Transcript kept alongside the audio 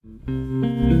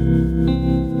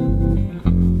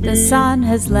The sun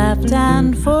has left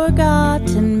and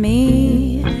forgotten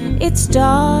me. It's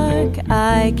dark,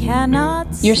 I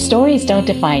cannot see. Your stories don't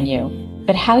define you,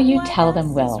 but how you tell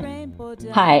them will.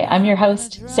 Hi, I'm your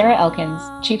host, Sarah Elkins,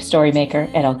 Chief Storymaker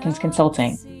at Elkins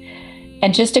Consulting.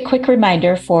 And just a quick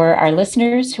reminder for our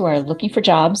listeners who are looking for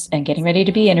jobs and getting ready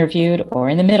to be interviewed or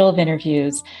in the middle of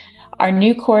interviews, our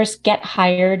new course, Get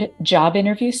Hired Job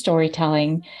Interview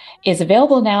Storytelling, is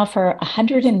available now for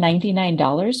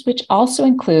 $199, which also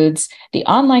includes the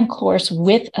online course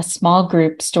with a small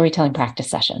group storytelling practice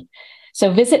session.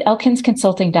 So visit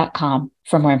elkinsconsulting.com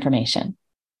for more information.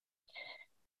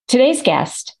 Today's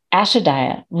guest, Asha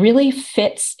Daya, really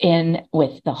fits in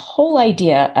with the whole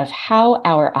idea of how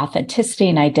our authenticity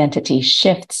and identity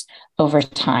shifts over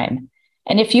time.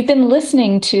 And if you've been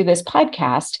listening to this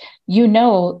podcast, you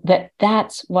know that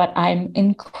that's what I'm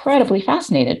incredibly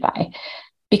fascinated by,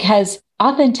 because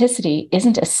authenticity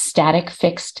isn't a static,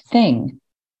 fixed thing.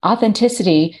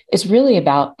 Authenticity is really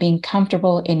about being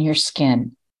comfortable in your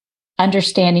skin,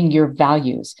 understanding your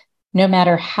values, no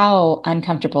matter how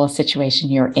uncomfortable a situation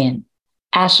you're in.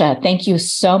 Asha, thank you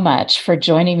so much for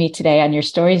joining me today on Your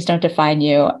Stories Don't Define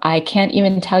You. I can't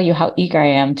even tell you how eager I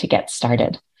am to get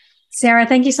started. Sarah,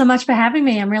 thank you so much for having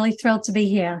me. I'm really thrilled to be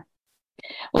here.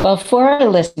 Well, for our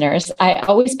listeners, I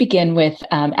always begin with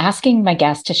asking my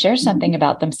guests to share something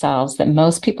about themselves that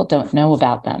most people don't know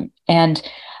about them. And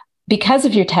because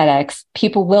of your TEDx,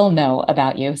 people will know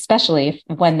about you, especially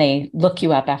when they look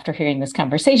you up after hearing this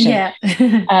conversation. Yeah.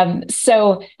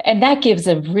 And that gives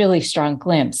a really strong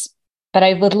glimpse. But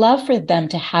I would love for them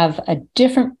to have a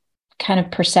different kind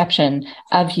of perception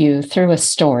of you through a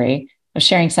story of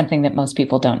sharing something that most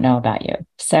people don't know about you.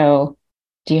 So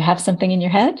do you have something in your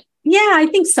head? Yeah, I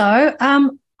think so.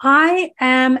 I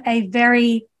am a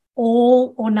very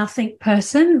all or nothing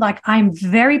person. Like, I'm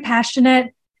very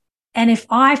passionate. And if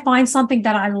I find something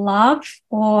that I love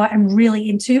or am really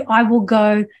into, I will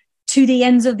go to the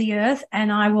ends of the earth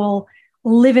and I will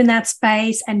live in that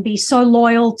space and be so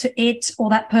loyal to it or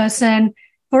that person.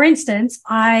 For instance,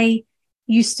 I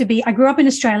grew up in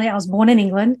Australia. I was born in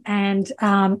England, and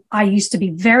I used to be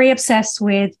very obsessed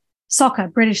with soccer,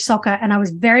 British soccer. And I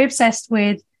was very obsessed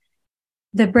with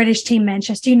the British team,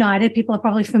 Manchester United. People are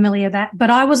probably familiar with that, but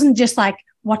I wasn't just like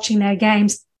watching their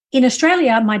games. In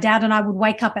Australia, my dad and I would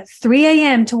wake up at 3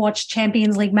 a.m. to watch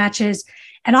Champions League matches.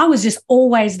 And I was just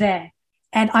always there.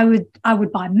 And I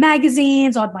would buy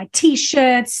magazines, I'd buy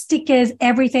T-shirts, stickers,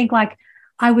 everything. Like,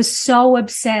 I was so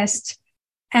obsessed.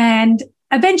 And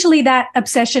eventually that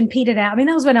obsession petered out. I mean,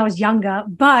 that was when I was younger,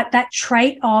 but that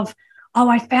trait of,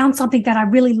 I found something that I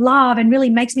really love and really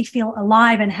makes me feel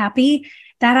alive and happy,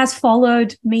 that has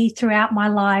followed me throughout my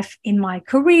life, in my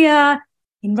career,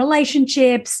 in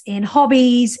relationships, in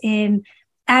hobbies, in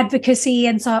advocacy.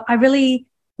 And so I really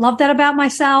love that about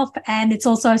myself. And it's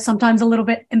also sometimes a little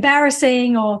bit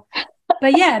embarrassing,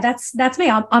 but yeah, that's me.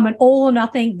 I'm an all or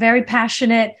nothing, very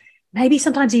passionate, maybe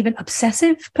sometimes even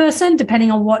obsessive person,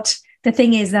 depending on what the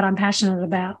thing is that I'm passionate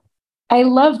about. I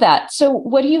love that. So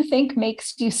what do you think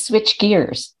makes you switch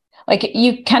gears? Like,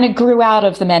 you kind of grew out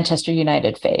of the Manchester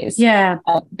United phase. Yeah.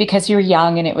 Because you're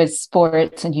young and it was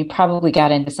sports and you probably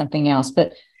got into something else.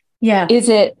 But yeah, is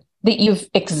it that you've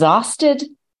exhausted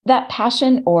that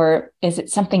passion, or is it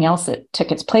something else that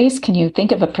took its place? Can you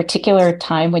think of a particular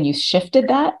time when you shifted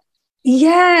that?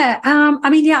 Yeah.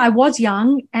 I was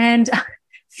young, and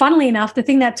funnily enough, the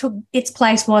thing that took its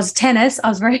place was tennis. I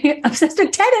was very obsessed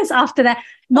with tennis after that.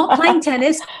 Not playing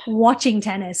tennis, watching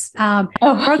tennis. Growing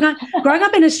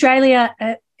up in Australia,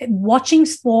 watching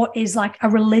sport is like a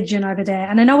religion over there.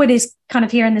 And I know it is kind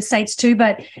of here in the States too,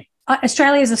 but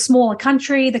Australia is a smaller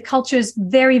country. The culture is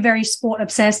very, very sport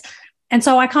obsessed. And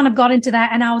so I kind of got into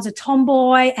that, and I was a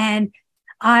tomboy, and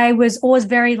I was always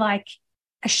very like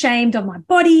ashamed of my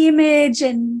body image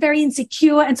and very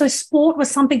insecure. And so sport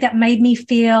was something that made me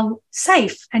feel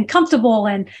safe and comfortable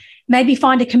and made me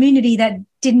find a community that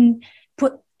didn't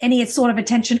put any sort of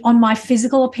attention on my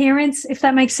physical appearance, if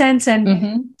that makes sense.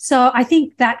 And so I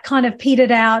think that kind of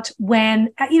petered out when,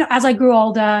 as I grew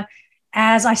older,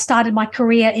 as I started my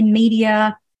career in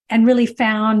media and really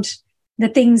found the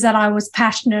things that I was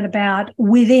passionate about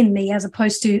within me, as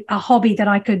opposed to a hobby that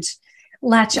I could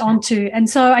latch onto. And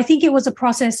so I think it was a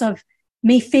process of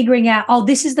me figuring out,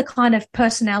 this is the kind of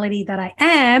personality that I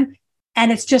am.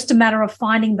 And it's just a matter of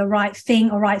finding the right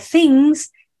thing or right things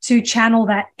to channel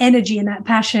that energy and that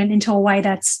passion into a way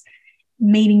that's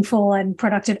meaningful and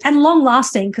productive and long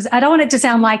lasting. Because I don't want it to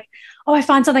sound like, I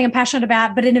find something I'm passionate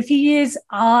about, but in a few years,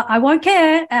 I won't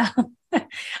care.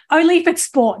 Only if it's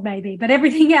sport, maybe. But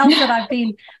everything else that I've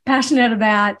been passionate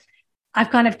about I've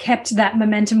kind of kept that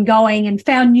momentum going and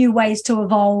found new ways to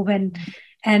evolve and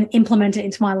implement it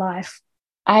into my life.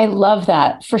 I love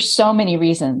that for so many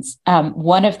reasons.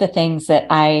 One of the things that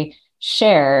I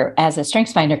share as a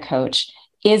StrengthsFinder coach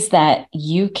is that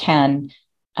you can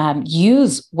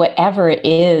use whatever it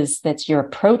is that's your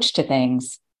approach to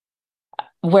things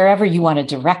wherever you want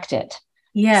to direct it.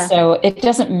 Yeah. So it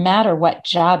doesn't matter what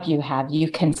job you have, you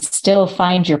can still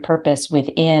find your purpose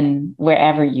within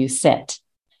wherever you sit.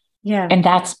 Yeah. And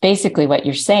that's basically what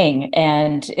you're saying.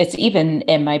 And it's even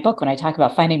in my book when I talk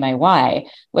about finding my why,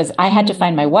 was I had to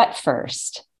find my what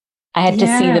first. I had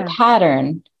to see the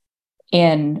pattern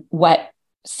in what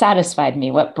satisfied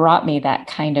me, what brought me that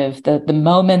kind of the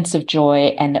moments of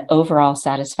joy and the overall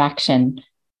satisfaction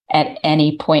at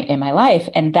any point in my life.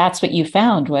 And that's what you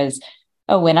found was,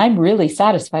 oh, when I'm really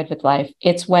satisfied with life,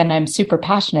 it's when I'm super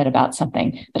passionate about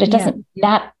something. But it doesn't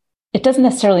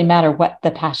necessarily matter what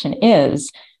the passion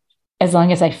is, as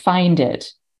long as I find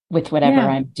it with whatever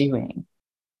I'm doing.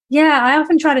 Yeah, I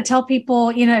often try to tell people,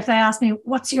 if they ask me,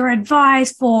 what's your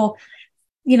advice for,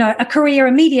 a career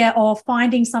in media or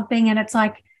finding something? And it's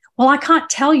like, well, I can't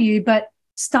tell you, but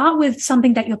start with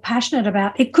something that you're passionate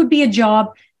about. It could be a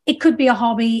job. It could be a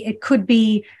hobby. It could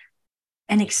be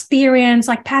an experience.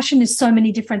 Like passion is so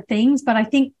many different things. But I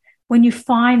think when you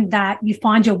find that, you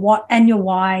find your what and your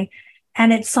why.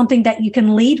 And it's something that you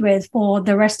can lead with for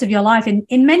the rest of your life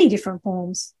in many different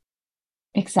forms.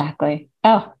 Exactly.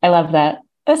 Oh, I love that.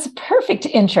 That's a perfect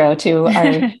intro to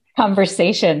our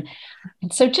conversation.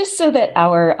 And so just so that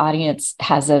our audience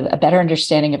has a better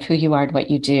understanding of who you are and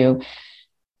what you do,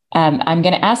 I'm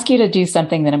going to ask you to do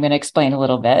something that I'm going to explain a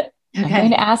little bit. Okay. I'm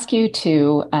going to ask you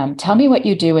to tell me what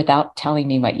you do without telling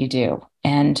me what you do.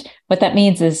 And what that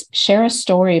means is share a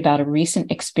story about a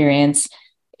recent experience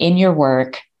in your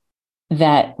work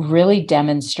that really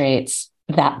demonstrates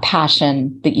that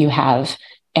passion that you have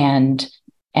and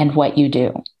what you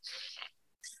do.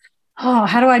 Oh,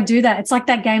 how do I do that? It's like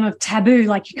that game of taboo.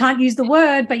 Like you can't use the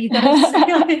word, but you got to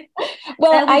say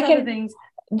well, I can. Things.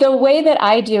 The way that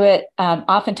I do it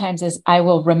oftentimes is I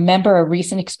will remember a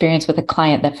recent experience with a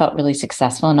client that felt really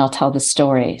successful, and I'll tell the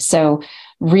story. So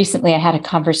recently, I had a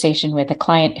conversation with a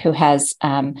client who has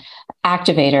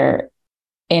activator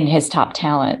in his top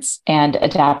talents and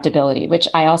adaptability, which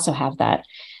I also have that.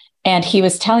 And he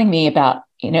was telling me about,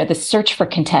 the search for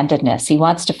contentedness. He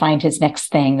wants to find his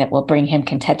next thing that will bring him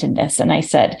contentedness. And I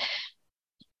said,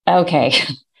 okay,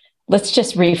 let's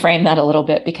just reframe that a little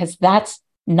bit, because that's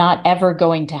not ever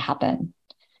going to happen.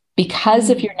 Because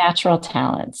of your natural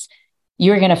talents,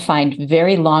 you're going to find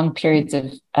very long periods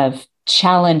of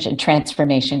challenge and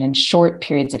transformation and short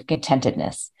periods of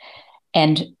contentedness.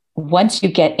 And once you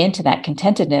get into that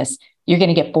contentedness, you're going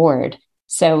to get bored.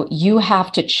 So you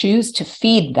have to choose to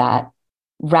feed that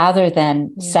rather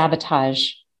than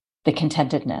sabotage the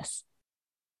contentedness.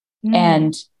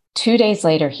 And 2 days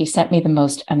later, he sent me the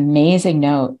most amazing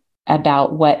note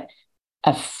about what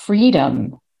a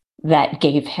freedom that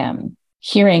gave him,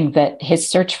 hearing that his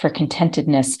search for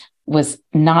contentedness was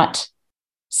not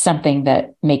something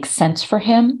that makes sense for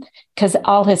him, because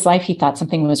all his life he thought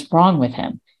something was wrong with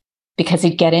him, because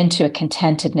he'd get into a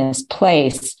contentedness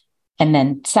place and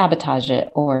then sabotage it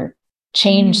or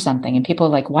change something. And people are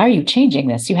like, why are you changing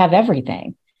this? You have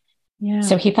everything. Yeah.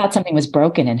 So he thought something was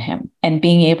broken in him, and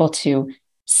being able to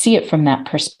see it from that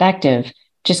perspective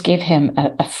just gave him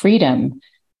a freedom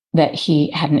that he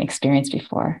hadn't experienced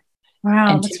before.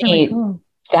 Wow. And to me, really cool.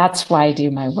 That's why I do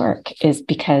my work, is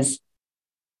because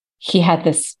he had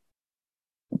this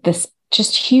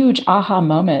just huge aha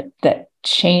moment that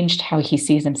changed how he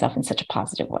sees himself in such a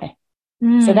positive way.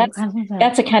 So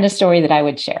that's a kind of story that I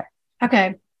would share.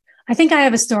 Okay. I think I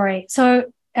have a story.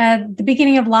 So at the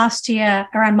beginning of last year,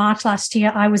 around March last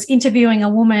year, I was interviewing a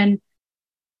woman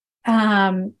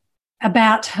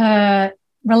about her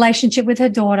relationship with her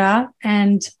daughter.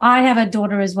 And I have a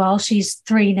daughter as well. She's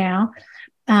 3 now,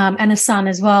 and a son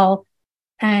as well.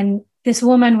 And this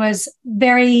woman was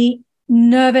very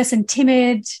nervous and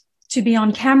timid to be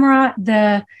on camera.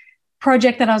 The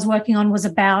project that I was working on was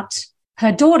about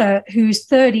her daughter, who's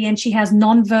 30, and she has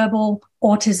nonverbal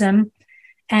autism.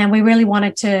 And we really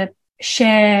wanted to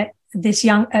share this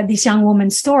young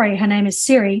woman's story. Her name is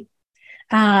Siri.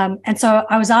 And so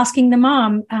I was asking the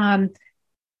mom,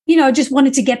 just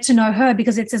wanted to get to know her,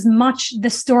 because it's the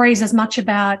story is as much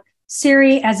about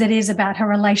Siri as it is about her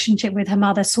relationship with her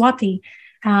mother, Swati.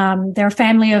 They're a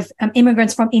family of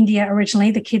immigrants from India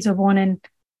originally. The kids were born in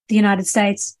the United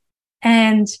States.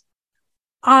 And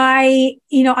I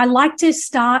like to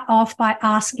start off by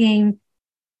asking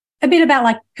a bit about,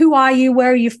 like, who are you?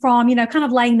 Where are you from? Kind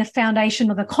of laying the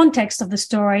foundation or the context of the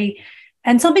story.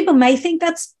 And some people may think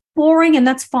that's boring, and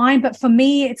that's fine. But for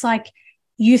me, it's like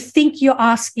you think you're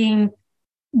asking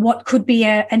what could be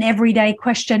an everyday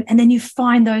question, and then you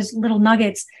find those little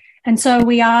nuggets. And so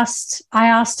I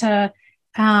asked her,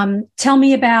 tell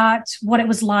me about what it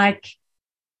was like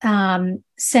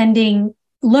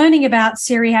learning about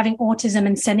Siri having autism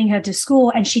and sending her to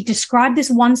school. And she described this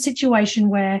one situation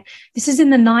where, this is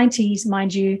in the 90s,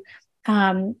 mind you,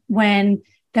 when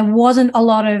there wasn't a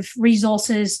lot of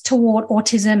resources toward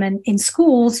autism and in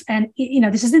schools. And,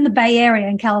 this is in the Bay Area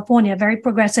in California, very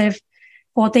progressive,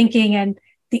 forward thinking. And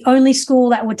the only school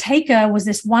that would take her was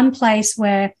this one place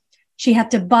where she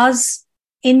had to buzz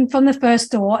in from the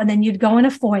first door, and then you'd go in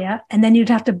a foyer, and then you'd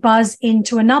have to buzz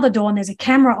into another door, and there's a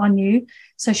camera on you.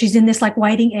 So she's in this like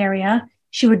waiting area.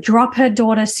 She would drop her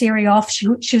daughter Siri off. She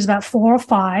was about 4 or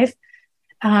 5.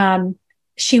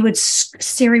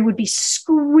 Siri would be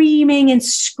screaming and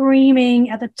screaming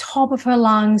at the top of her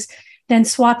lungs. Then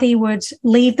Swati would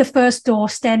leave the first door,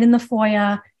 stand in the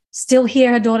foyer, still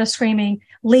hear her daughter screaming,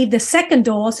 leave the second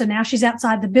door. So now she's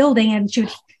outside the building, and she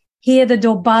would hear the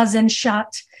door buzz and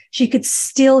shut. She could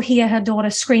still hear her daughter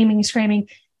screaming.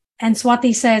 And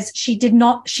Swati says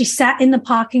she sat in the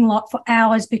parking lot for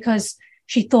hours because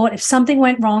she thought, if something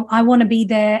went wrong, I want to be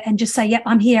there and just say, yeah,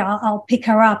 I'm here. I'll pick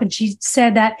her up. And she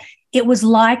said that it was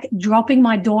like dropping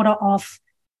my daughter off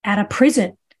at a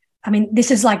prison. I mean,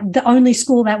 this is like the only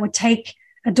school that would take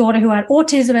a daughter who had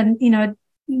autism, and,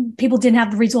 people didn't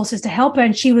have the resources to help her.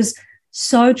 And she was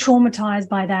so traumatized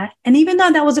by that. And even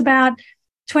though that was about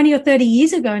 20 or 30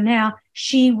 years ago now,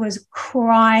 she was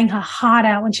crying her heart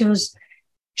out when she was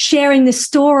sharing this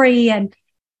story. And,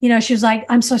 she was like,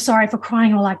 I'm so sorry for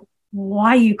crying. Or like, why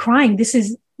are you crying? This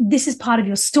is part of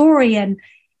your story. And,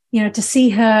 to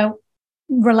see her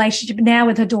relationship now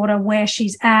with her daughter, where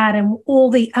she's at, and all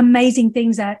the amazing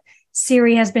things that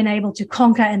Siri has been able to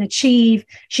conquer and achieve.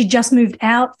 She just moved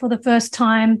out for the first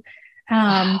time.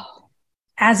 Wow.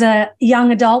 As a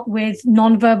young adult with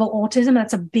nonverbal autism.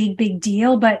 That's a big, big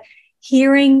deal. But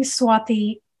hearing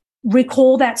Swati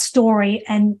recall that story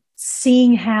and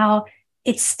seeing how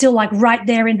it's still like right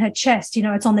there in her chest,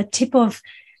 it's on the tip of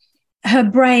her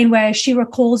brain where she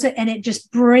recalls it, and it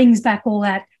just brings back all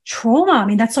that trauma. I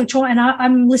mean, that's so trauma. And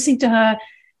I'm listening to her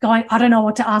going, I don't know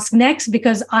what to ask next,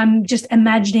 because I'm just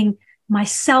imagining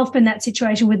myself in that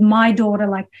situation with my daughter.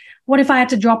 Like, what if I had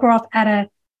to drop her off at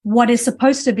what is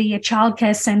supposed to be a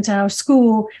childcare center or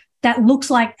school that looks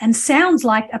like and sounds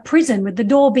like a prison, with the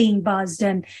door being buzzed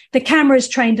and the cameras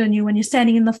trained on you when you're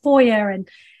standing in the foyer, and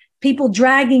people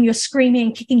dragging your screaming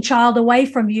and kicking child away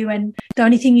from you, and the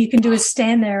only thing you can do is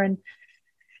stand there. And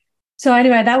so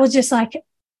anyway, that was just like,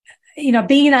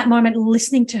 being in that moment,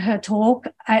 listening to her talk,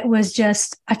 I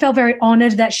felt very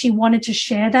honored that she wanted to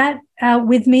share that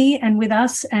with me and with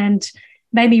us, and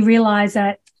made me realize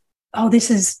that, oh,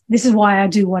 this is why I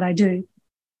do what I do.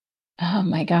 Oh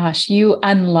my gosh, you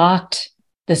unlocked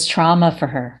this trauma for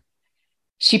her.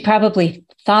 She probably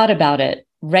thought about it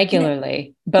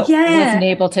regularly, but wasn't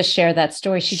able to share that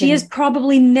story. She has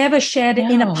probably never shared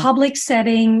it in a public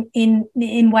setting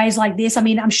in ways like this. I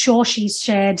mean, I'm sure she's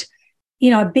shared,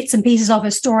 bits and pieces of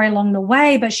her story along the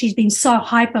way, but she's been so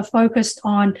hyper focused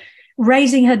on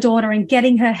raising her daughter and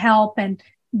getting her help and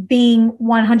being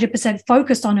 100%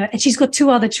 focused on her. And she's got 2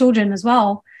 other children as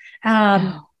well.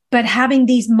 But having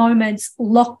these moments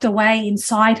locked away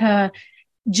inside her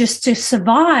just to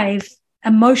survive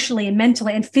emotionally and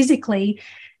mentally and physically,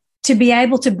 to be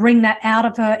able to bring that out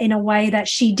of her in a way that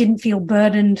she didn't feel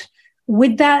burdened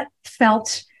with, that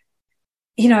felt,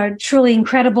 truly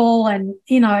incredible. And,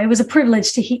 it was a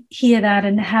privilege to hear that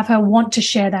and have her want to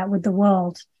share that with the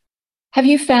world. Have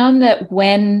you found that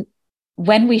when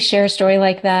we share a story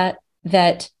like that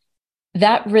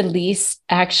release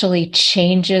actually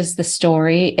changes the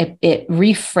story? It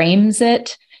reframes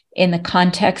it in the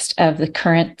context of the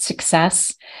current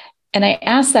success. And I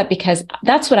ask that because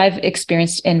that's what I've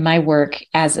experienced in my work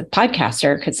as a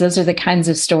podcaster, because those are the kinds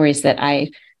of stories that I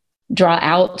draw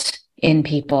out in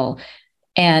people.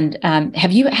 And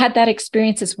have you had that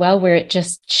experience as well, where it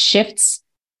just shifts,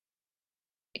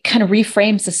 kind of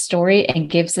reframes the story and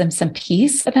gives them some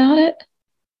peace about it?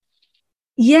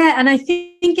 Yeah, and I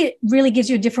think it really gives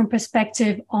you a different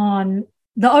perspective on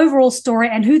the overall story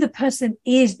and who the person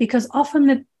is, because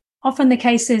often the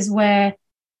cases where,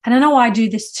 and I know I do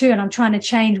this too, and I'm trying to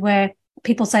change, where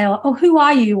people say, oh, who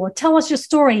are you? Or tell us your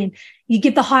story. And you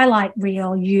give the highlight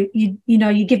reel, you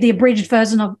give the abridged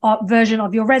version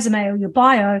of your resume or your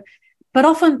bio, but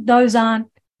often those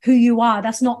aren't who you are.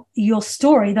 That's not your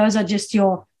story. Those are just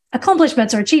your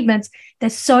accomplishments or achievements.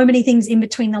 There's so many things in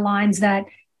between the lines that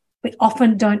we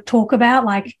often don't talk about.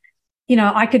 Like,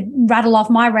 I could rattle off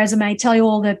my resume, tell you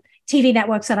all the TV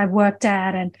networks that I've worked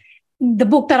at and the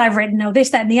book that I've written or this,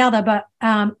 that, and the other. But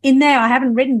in there, I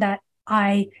haven't written that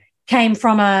I came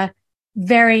from a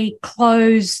very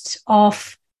closed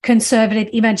off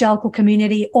conservative evangelical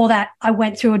community, or that I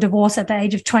went through a divorce at the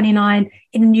age of 29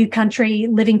 in a new country,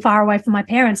 living far away from my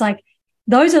parents. Like,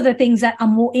 those are the things that are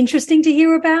more interesting to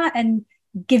hear about and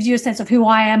gives you a sense of who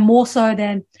I am, more so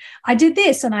than I did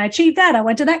this and I achieved that. I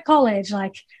went to that college.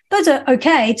 Like, those are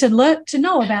okay to learn, to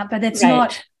know about, but that's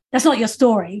not your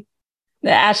story.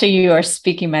 Ashley, you are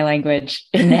speaking my language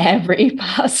in every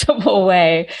possible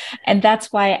way. And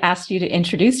that's why I asked you to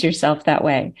introduce yourself that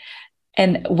way.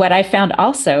 And what I found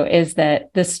also is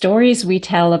that the stories we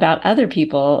tell about other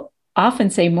people often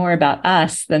say more about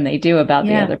us than they do about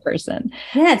the other person.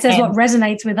 Yeah, it says what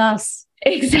resonates with us.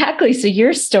 Exactly. So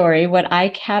your story, what I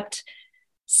kept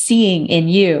seeing in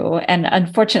you, and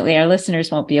unfortunately our listeners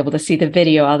won't be able to see the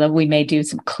video, although we may do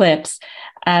some clips.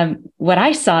 What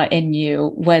I saw in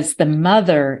you was the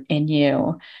mother in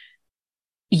you,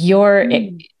 your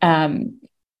kind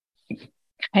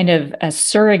of a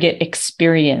surrogate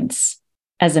experience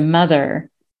as a mother,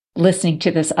 listening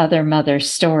to this other mother's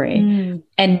story.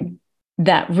 And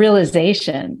that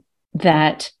realization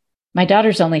that my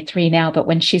daughter's only 3 now, but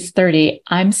when she's 30,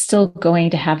 I'm still going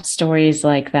to have stories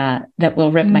like that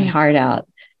will rip my heart out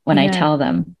when I tell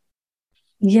them.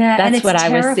 Yeah. That's what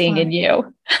terrifying. I was seeing in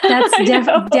you. That's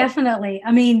definitely.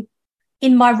 I mean,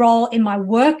 in my role, in my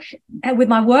work, with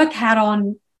my work hat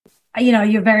on,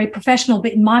 you're very professional,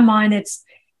 but in my mind, it's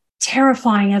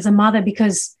terrifying as a mother,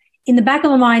 because in the back of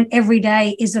my mind every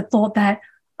day is the thought that,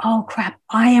 oh crap,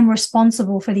 I am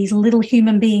responsible for these little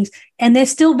human beings, and they're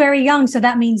still very young. So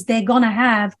that means they're going to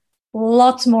have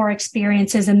lots more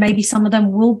experiences, and maybe some of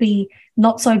them will be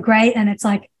not so great. And it's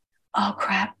like, oh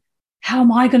crap, how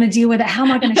am I going to deal with it? How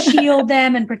am I going to shield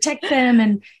them and protect them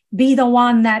and be the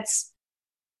one that's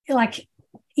like,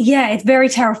 yeah, it's very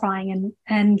terrifying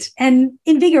and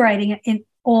invigorating in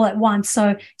all at once.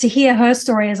 So to hear her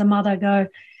story as a mother go,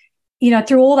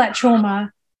 through all that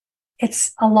trauma,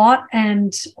 it's a lot,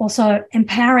 and also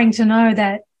empowering to know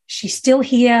that she's still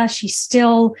here, she's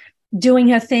still doing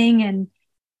her thing, and,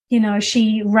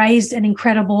 she raised an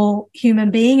incredible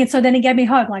human being. And so then it gave me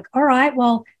hope, like, all right,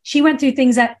 well, she went through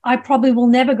things that I probably will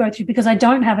never go through because I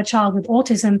don't have a child with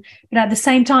autism. But at the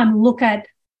same time, look at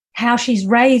how she's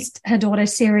raised her daughter,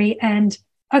 Siri, and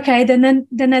okay, then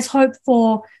there's hope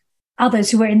for others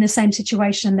who are in the same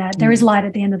situation, that there is light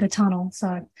at the end of the tunnel.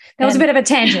 So that was a bit of a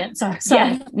tangent. So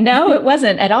yeah, no, it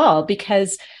wasn't at all,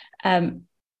 because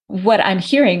what I'm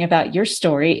hearing about your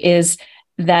story is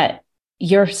that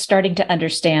you're starting to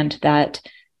understand that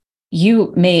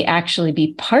you may actually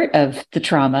be part of the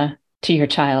trauma to your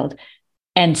child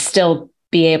and still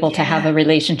be able to have a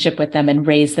relationship with them and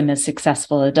raise them as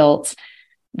successful adults,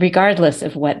 regardless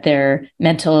of what their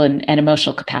mental and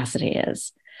emotional capacity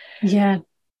is. Yeah.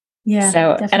 Yeah.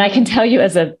 So, definitely. And I can tell you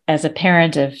as a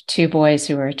parent of 2 boys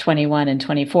who are 21 and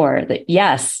 24, that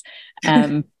yes,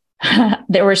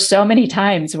 there were so many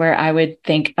times where I would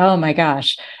think, oh my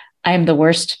gosh, I am the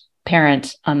worst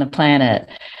parent on the planet.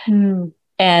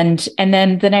 And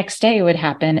then the next day it would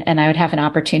happen and I would have an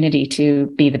opportunity to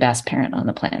be the best parent on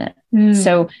the planet.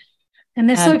 So, and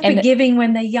they're so forgiving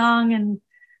when they're young, and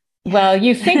well,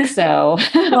 you think so,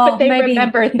 well, but they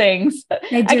remember things.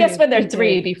 They do. I guess when they're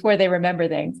 3 before they remember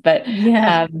things, but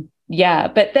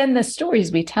but then the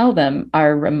stories we tell them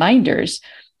are reminders.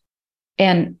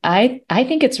 And I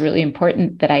think it's really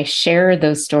important that I share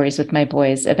those stories with my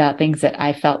boys about things that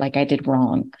I felt like I did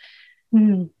wrong,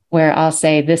 where I'll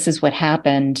say, this is what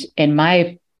happened in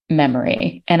my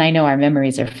memory. And I know our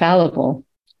memories are fallible,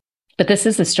 but this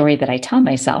is the story that I tell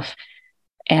myself.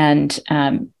 And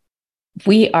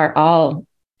we are all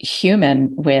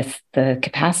human with the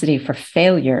capacity for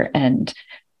failure and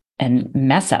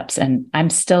mess ups. And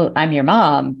I'm your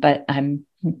mom, but I'm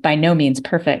by no means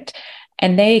perfect.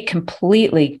 And they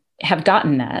completely have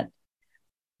gotten that.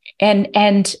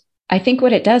 And I think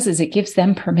what it does is it gives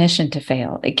them permission to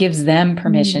fail. It gives them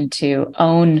permission to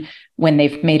own when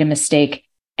they've made a mistake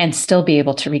and still be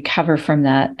able to recover from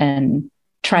that and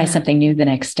try something new the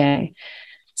next day.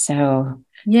 So,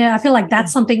 yeah, I feel like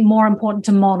that's something more important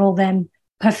to model than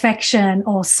perfection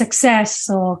or success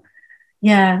or,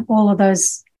 all of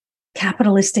those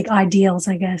capitalistic ideals,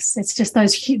 I guess. It's just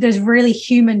those really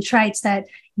human traits that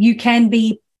you can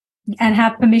be and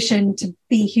have permission to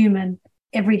be human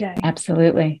every day.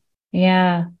 Absolutely.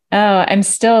 Yeah. Oh, I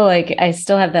still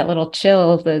have that little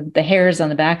chill, the hairs on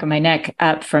the back of my neck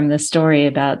up from the story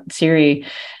about Siri.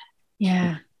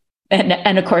 Yeah.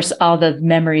 And of course, all the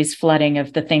memories flooding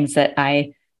of the things that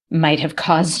I might have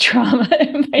caused trauma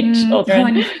in my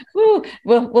children. Ooh,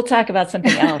 we'll talk about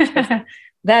something else.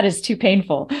 That is too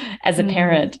painful as a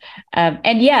parent.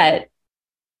 And yet,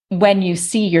 when you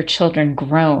see your children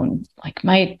grown, like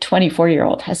my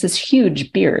 24-year-old has this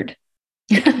huge beard,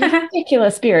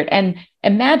 ridiculous beard, and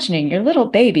imagining your little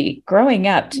baby growing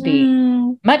up to be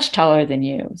much taller than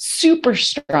you, super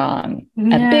strong,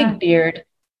 a big beard,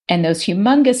 and those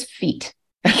humongous feet.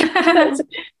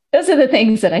 Those are the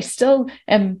things that I still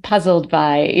am puzzled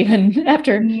by, even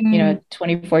after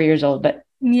 24 years old. But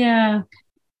yeah.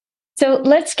 So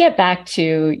let's get back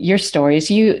to your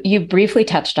stories. You briefly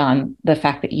touched on the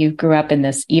fact that you grew up in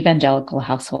this evangelical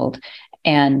household,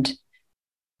 and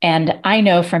I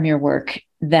know from your work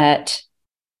that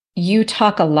you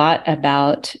talk a lot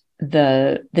about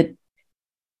the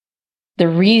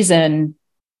reason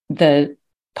the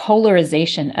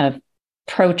polarization of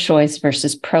pro-choice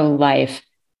versus pro-life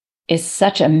is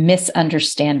such a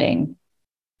misunderstanding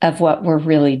of what we're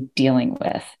really dealing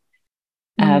with.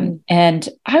 And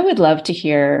I would love to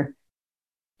hear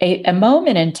a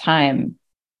moment in time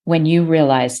when you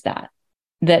realized that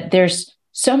there's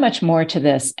so much more to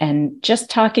this, and just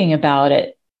talking about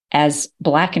it as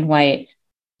black and white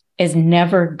is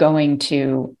never going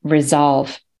to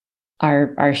resolve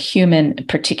our human,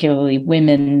 particularly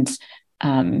women's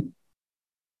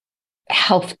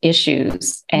health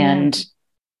issues and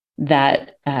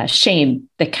that shame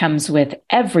that comes with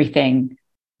everything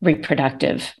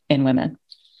reproductive in women.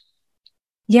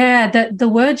 Yeah, the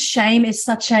word shame is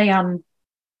such a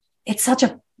it's such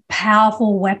a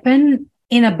powerful weapon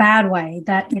in a bad way,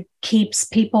 that it keeps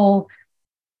people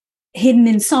hidden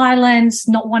in silence,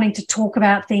 not wanting to talk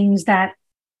about things that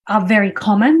are very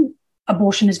common.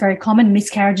 Abortion is very common,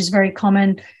 miscarriage is very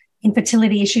common,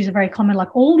 infertility issues are very common,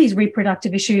 like all these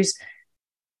reproductive issues.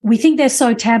 We think they're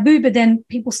so taboo, but then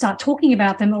people start talking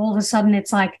about them, and all of a sudden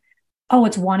it's like, oh,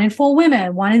 it's 1 in 4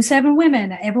 women, 1 in 7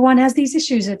 women. Everyone has these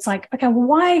issues. It's like, okay,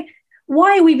 well,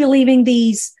 why are we believing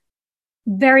these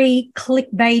very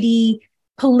clickbaity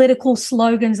political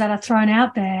slogans that are thrown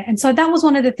out there? And so that was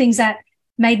one of the things that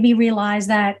made me realize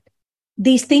that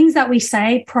these things that we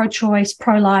say, pro-choice,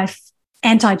 pro-life,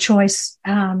 anti-choice,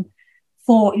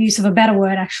 for use of a better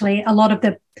word, actually, a lot of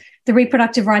the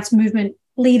reproductive rights movement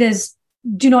leaders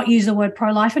do not use the word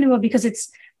pro-life anymore,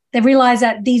 because they realize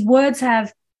that these words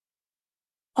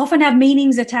often have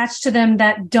meanings attached to them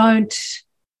that don't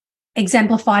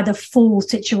exemplify the full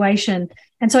situation.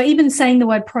 And so even saying the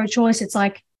word pro-choice, it's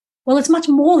like, well, it's much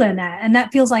more than that. And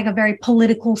that feels like a very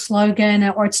political slogan,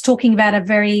 or it's talking about a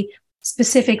very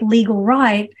specific legal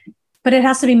right, but it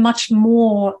has to be much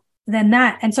more than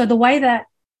that. And so the way that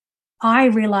I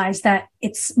realized that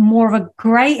it's more of a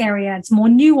gray area, it's more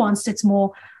nuanced, it's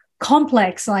more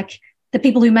complex, like the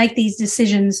people who make these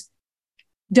decisions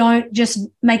don't just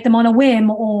make them on a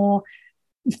whim or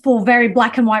for very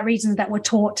black and white reasons that we're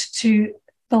taught to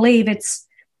believe.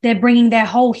 They're bringing their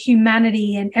whole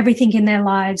humanity and everything in their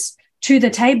lives to the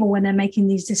table when they're making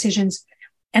these decisions.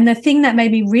 And the thing that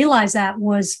made me realize that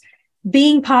was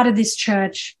being part of this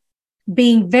church,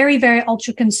 being very, very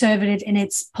ultra conservative in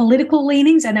its political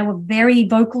leanings. And they were very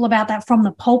vocal about that from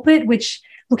the pulpit, which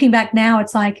looking back now,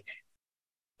 it's like,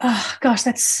 oh gosh,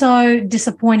 that's so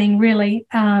disappointing, really,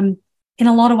 in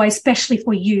a lot of ways, especially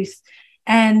for youth.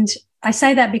 And I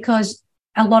say that because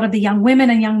a lot of the young women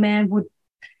and young men would,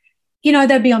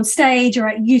 they'd be on stage or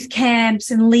at youth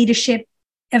camps and leadership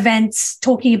events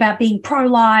talking about being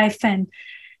pro-life and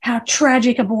how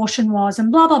tragic abortion was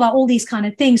and blah, blah, blah, all these kind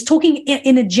of things, talking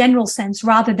in a general sense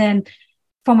rather than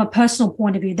from a personal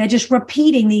point of view. They're just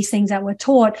repeating these things that were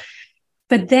taught.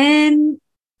 But then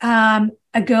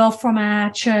a girl from our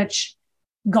church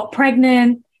got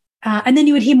pregnant, and then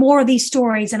you would hear more of these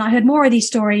stories, and I heard more of these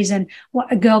stories, and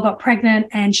a girl got pregnant,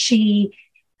 and she,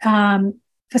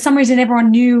 for some reason,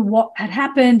 everyone knew what had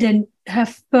happened, and her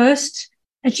first,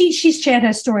 and she's shared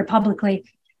her story publicly,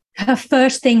 her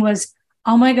first thing was,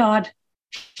 oh my God.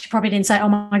 She probably didn't say, oh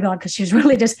my God, because she was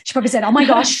really she probably said, oh my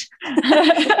gosh.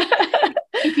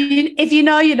 if you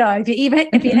know, you know. If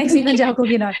you're ex-evangelical,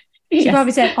 you know. She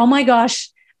probably said, oh my gosh,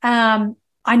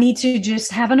 I need to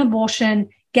just have an abortion,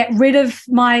 get rid of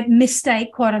my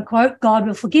mistake, quote unquote. God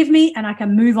will forgive me and I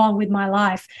can move on with my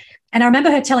life. And I remember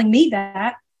her telling me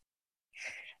that.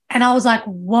 And I was like,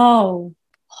 whoa,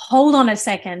 hold on a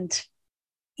second.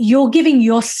 You're giving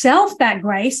yourself that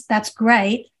grace. That's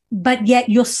great. But yet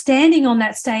you're standing on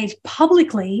that stage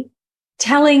publicly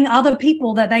telling other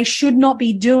people that they should not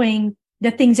be doing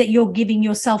the things that you're giving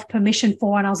yourself permission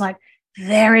for. And I was like,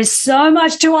 there is so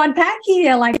much to unpack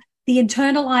here, like the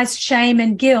internalized shame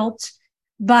and guilt,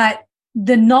 but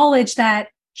the knowledge that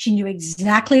She knew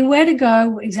exactly where to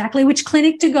go, exactly which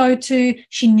clinic to go to.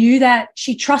 She knew that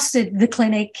she trusted the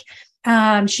clinic.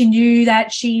 She knew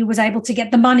that she was able to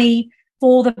get the money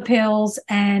for the pills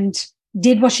and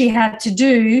did what she had to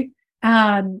do.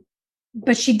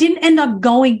 But she didn't end up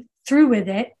going through with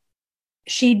it.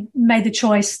 She made the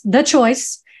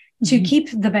choice to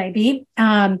keep the baby.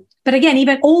 But again,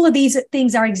 even all of these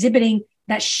things are exhibiting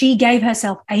that she gave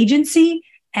herself agency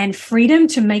and freedom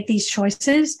to make these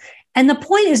choices. And the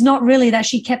point is not really that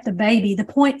she kept the baby. The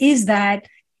point is that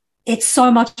it's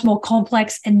so much more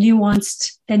complex and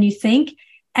nuanced than you think.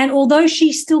 And although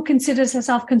she still considers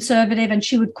herself conservative and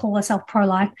she would call herself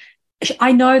pro-life,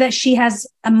 I know that she has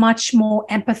a much more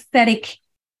empathetic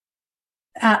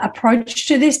approach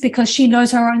to this because she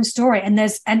knows her own story. And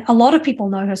a lot of people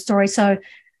know her story. So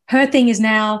her thing is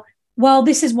now, well,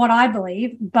 this is what I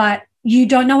believe, but you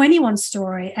don't know anyone's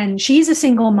story. And she's a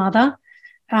single mother,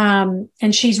 and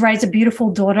she's raised a beautiful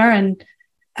daughter. And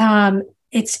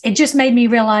it just made me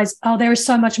realize, oh, there is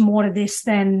so much more to this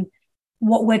than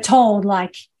what we're told.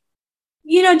 Like,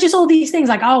 just all these things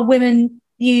like, oh, women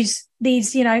use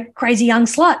these, crazy young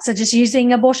sluts are just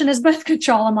using abortion as birth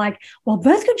control. I'm like, well,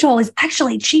 birth control is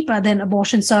actually cheaper than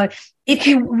abortion. So if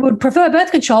you would prefer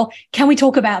birth control, can we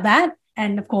talk about that?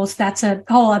 And of course, that's a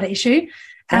whole other issue.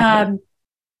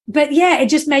 But yeah, it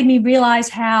just made me realize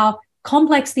how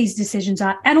complex these decisions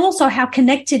are, and also how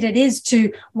connected it is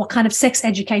to what kind of sex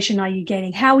education are you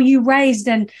getting? How were you raised,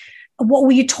 and what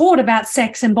were you taught about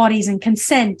sex and bodies and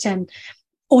consent and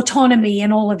autonomy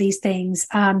and all of these things?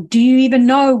 Do you even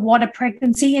know what a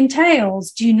pregnancy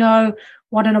entails? Do you know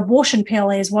what an abortion pill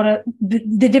is?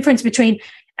 The difference between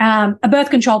a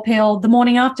birth control pill, the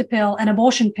morning after pill, an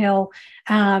abortion pill?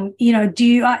 Do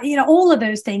you, all of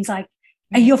those things, like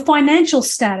your financial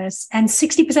status, and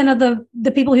 60% of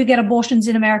the people who get abortions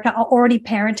in America are already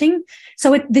parenting.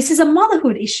 So this is a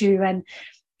motherhood issue. And,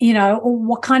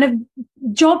 what kind of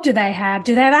job do they have?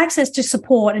 Do they have access to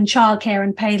support and childcare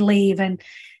and paid leave? And,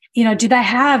 do they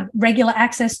have regular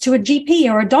access to a GP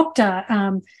or a doctor?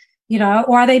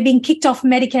 Or are they being kicked off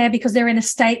Medicare because they're in a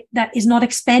state that is not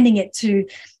expanding it to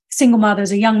single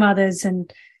mothers or young mothers? And,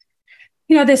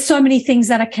 there's so many things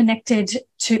that are connected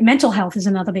to mental health is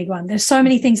another big one. There's so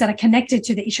many things that are connected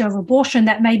to the issue of abortion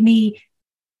that made me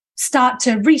start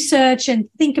to research and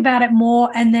think about it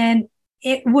more. And then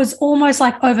it was almost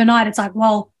like overnight, it's like,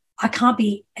 well, I can't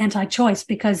be anti-choice,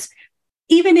 because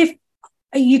even if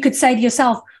you could say to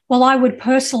yourself, well, I would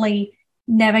personally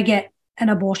never get an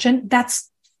abortion,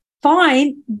 that's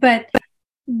fine. But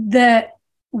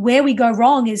where we go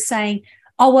wrong is saying,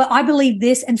 oh, well, I believe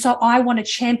this, and so I want to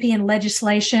champion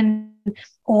legislation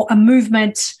or a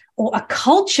movement or a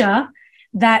culture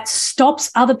that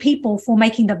stops other people from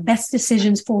making the best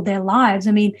decisions for their lives.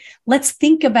 I mean, let's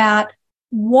think about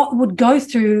what would go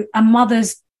through a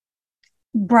mother's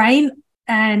brain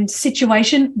and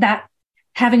situation that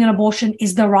having an abortion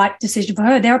is the right decision for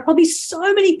her. There are probably so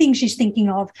many things she's thinking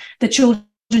of, the children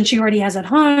she already has at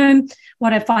home,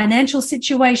 what her financial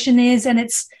situation is. And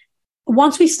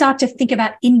once we start to think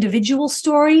about individual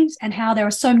stories and how there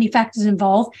are so many factors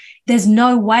involved, there's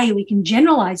no way we can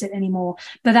generalize it anymore.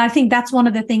 But I think that's one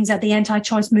of the things that the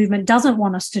anti-choice movement doesn't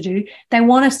want us to do. They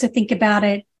want us to think about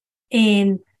it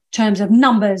in terms of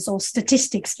numbers or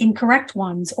statistics, incorrect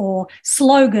ones, or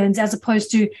slogans, as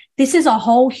opposed to this is a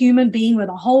whole human being with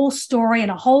a whole story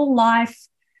and a whole life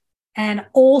and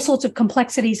all sorts of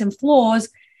complexities and flaws.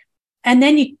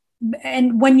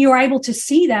 And when you're able to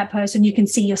see that person, you can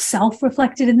see yourself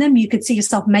reflected in them. You could see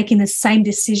yourself making the same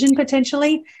decision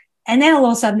potentially. And then all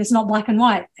of a sudden it's not black and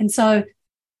white. And so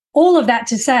all of that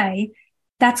to say,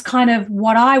 that's kind of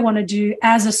what I want to do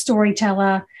as a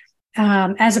storyteller,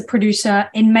 as a producer,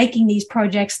 in making these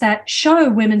projects that show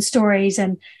women's stories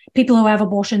and people who have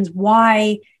abortions,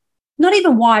 why, not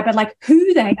even why, but like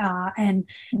who they are and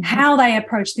how they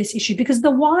approach this issue. Because the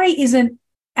why isn't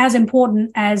as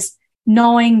important as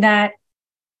knowing that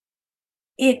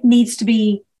it needs to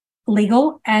be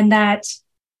legal and that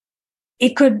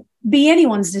it could be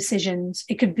anyone's decisions.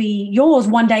 It could be yours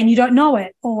one day and you don't know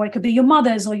it, or it could be your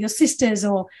mother's or your sister's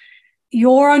or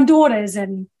your own daughter's.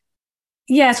 And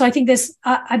yeah, so I think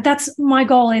that's my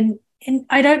goal. And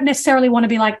I don't necessarily want to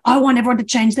be like, I want everyone to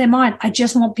change their mind. I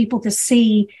just want people to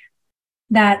see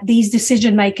that these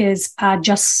decision makers are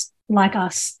just like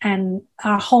us and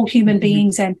are whole human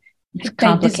beings, and it's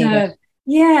complicated.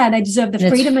 They deserve the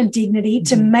freedom and dignity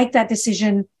to make that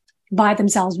decision by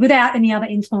themselves without any other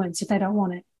influence if they don't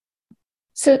want it.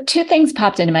 So 2 things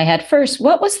popped into my head. First,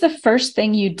 what was the first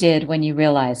thing you did when you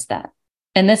realized that?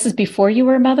 And this is before you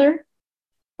were a mother?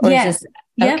 Or Yeah. is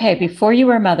this okay? Before you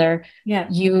were a mother, Yeah.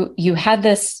 you had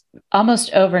this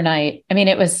almost overnight. I mean,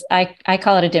 it was, I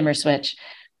call it a dimmer switch.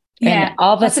 Yeah. And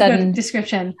all of a sudden, a good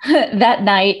description. that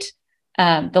night,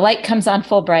 the light comes on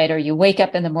full bright, or you wake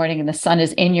up in the morning and the sun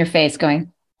is in your face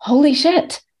going, holy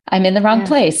shit, I'm in the wrong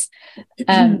place.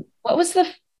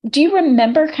 Do you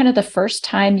remember kind of the first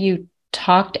time you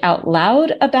talked out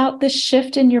loud about this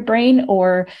shift in your brain,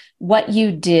 or what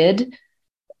you did?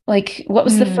 Like, what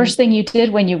was the first thing you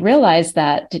did when you realized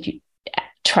that? Did you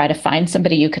try to find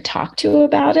somebody you could talk to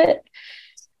about it?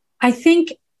 I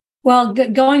think, well,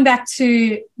 going back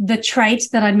to the traits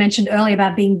that I mentioned earlier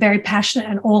about being very passionate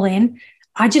and all in,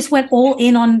 I just went all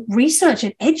in on research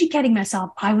and educating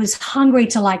myself. I was hungry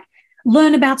to like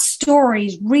learn about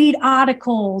stories, read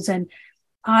articles, and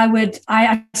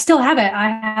I still have it. I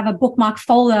have a bookmark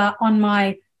folder on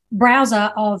my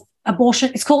browser of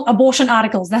abortion. It's called abortion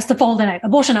articles. That's the folder name,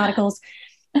 abortion articles.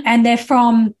 And they're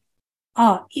from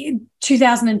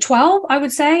 2012, I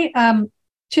would say,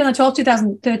 2012,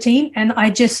 2013. And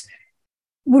I just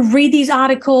would read these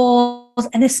articles,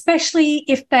 and especially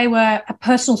if they were a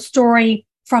personal story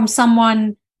from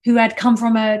someone who had come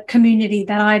from a community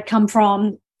that I had come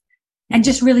from, and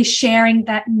just really sharing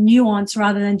that nuance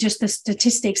rather than just the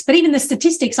statistics. But even the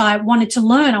statistics I wanted to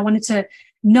learn, I wanted to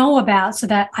know about, so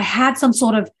that I had some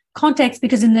sort of context,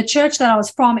 because in the church that I was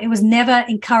from, it was never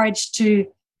encouraged to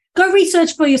go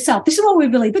research for yourself. This is what we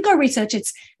believe, but go research.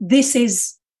 This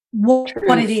is what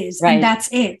it is, right. And that's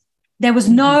it. There was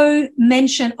no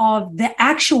mention of the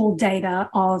actual data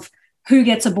of who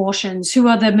gets abortions, who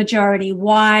are the majority,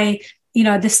 why,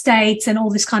 the states and all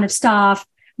this kind of stuff.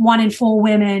 1 in 4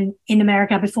 women in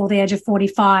America before the age of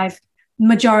 45,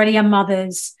 majority are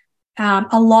mothers.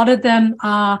 A lot of them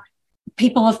are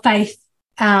people of faith.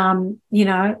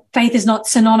 Faith is not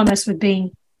synonymous with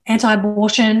being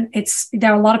anti-abortion.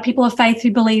 There are a lot of people of faith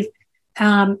who believe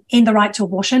in the right to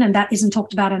abortion, and that isn't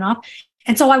talked about enough.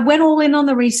 And so I went all in on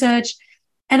the research,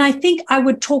 and I think I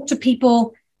would talk to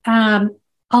people a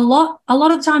lot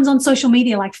of times on social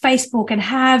media, like Facebook, and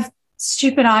have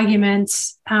stupid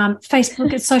arguments.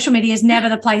 Facebook and social media is never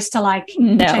the place to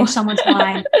change someone's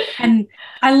mind. And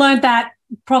I learned that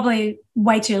probably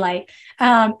way too late.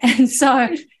 And so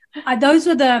those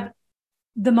were the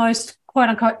most quote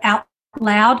unquote out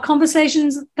loud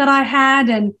conversations that I had.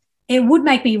 And it would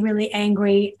make me really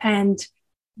angry.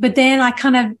 But then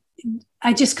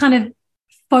I just kind of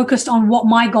focused on what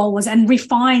my goal was and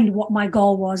refined what my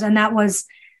goal was. And that was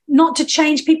not to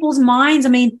change people's minds. I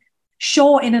mean,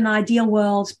 sure, in an ideal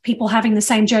world, people having the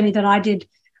same journey that I did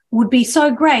would be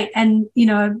so great and,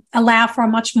 allow for a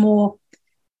much more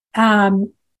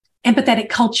empathetic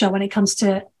culture when it comes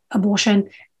to abortion.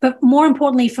 But more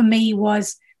importantly for me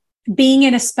was being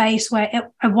in a space where it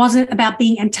wasn't about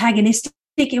being antagonistic.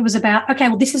 It was about, okay,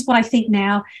 well, this is what I think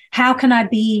now. How can I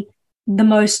be the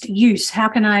most use? How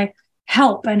can I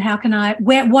help? And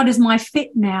what is my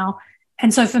fit now?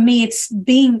 And so for me, it's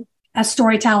being a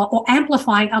storyteller or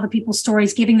amplifying other people's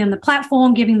stories, giving them the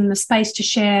platform, giving them the space to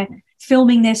share,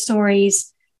 filming their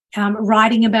stories,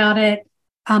 writing about it,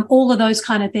 all of those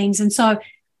kind of things. And so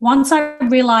once I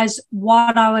realized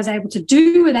what I was able to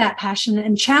do with that passion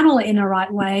and channel it in the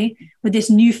right way with this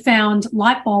newfound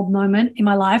light bulb moment in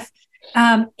my life,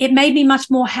 it made me much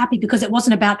more happy, because it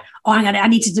wasn't about, I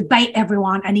need to debate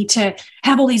everyone. I need to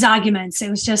have all these arguments.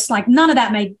 It was just like, none of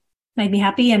that made me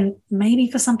happy. And maybe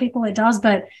for some people it does,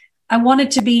 but I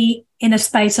wanted to be in a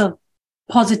space of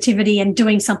positivity and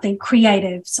doing something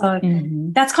creative. So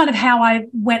that's kind of how I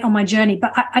went on my journey.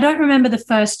 But I don't remember the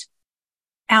first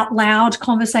out loud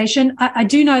conversation. I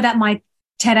do know that my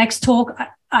TEDx talk,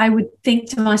 I would think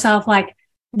to myself, like,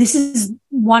 this is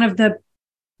one of the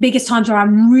biggest times where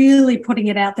I'm really putting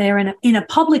it out there in a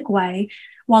public way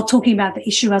while talking about the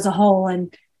issue as a whole.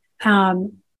 And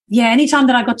anytime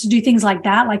that I got to do things like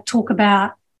that, like talk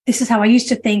about, this is how I used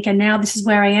to think, and now this is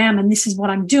where I am, and this is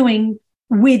what I'm doing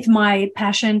with my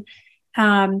passion,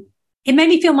 it made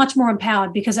me feel much more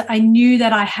empowered, because I knew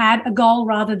that I had a goal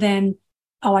rather than,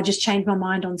 I just changed my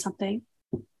mind on something.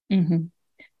 Mm-hmm.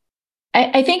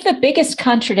 I think the biggest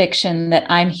contradiction that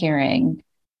I'm hearing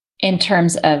in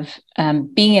terms of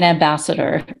being an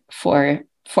ambassador for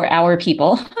our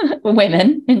people,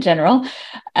 women in general,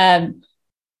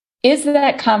 is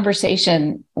that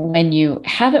conversation when you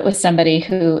have it with somebody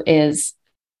who is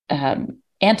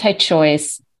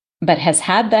anti-choice, but has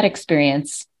had that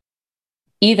experience,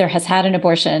 either has had an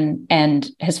abortion and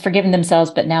has forgiven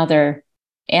themselves, but now they're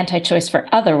anti-choice for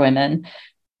other women.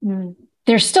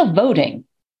 They're still voting.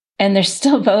 And they're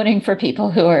still voting for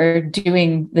people who are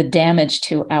doing the damage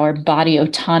to our body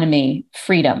autonomy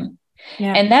freedom.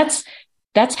 Yeah. And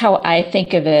that's how I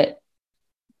think of it,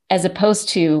 as opposed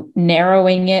to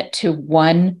narrowing it to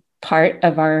one part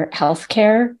of our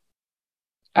healthcare,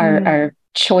 our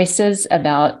choices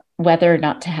about whether or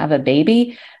not to have a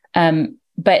baby.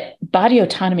 But body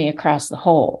autonomy across the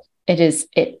whole,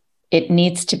 it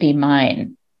needs to be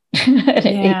mine.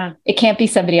 It can't be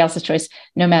somebody else's choice,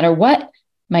 no matter what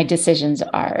my decisions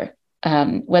are.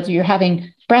 Whether you're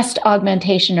having breast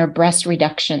augmentation or breast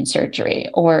reduction surgery,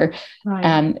 or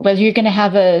whether you're going to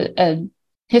have a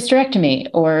hysterectomy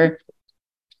or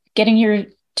getting your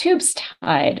tubes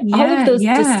tied, all of those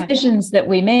decisions that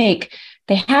we make,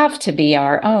 they have to be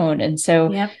our own. And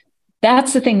so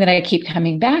that's the thing that I keep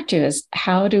coming back to, is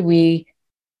how do we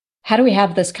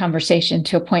have this conversation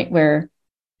to a point where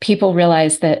people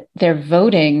realize that they're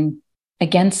voting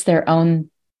against their own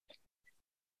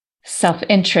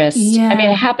self-interest? I mean,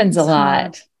 it happens a lot.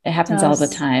 Hard. It happens all the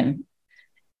time.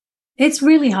 It's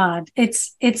really hard.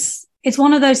 It's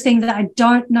one of those things that I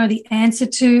don't know the answer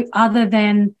to, other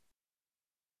than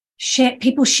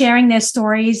people sharing their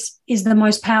stories is the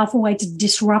most powerful way to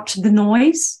disrupt the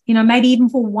noise, maybe even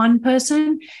for one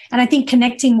person. And I think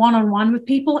connecting one-on-one with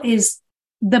people is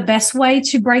the best way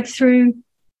to break through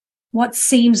what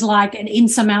seems like an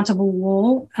insurmountable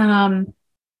wall.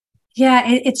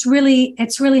 It's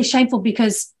really shameful,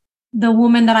 because the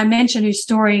woman that I mentioned, whose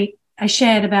story I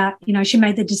shared about, she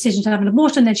made the decision to have an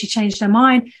abortion, then she changed her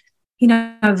mind,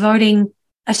 voting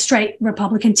a straight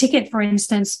Republican ticket, for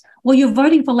instance. Well, you're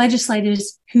voting for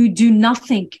legislators who do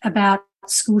nothing about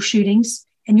school shootings,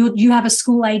 and you have a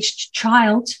school-aged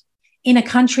child in a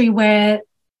country where,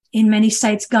 in many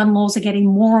states, gun laws are getting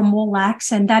more and more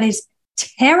lax, and that is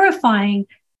terrifying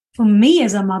for me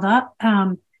as a mother.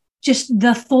 Just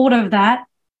the thought of that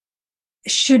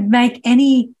should make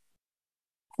any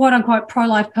quote-unquote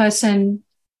pro-life person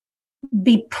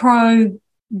be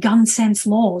pro-gun sense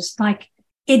laws. Like,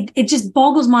 it just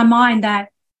boggles my mind that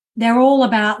they're all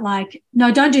about, like,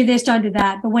 no, don't do this, don't do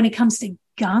that. But when it comes to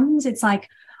guns, it's like,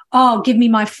 oh, give me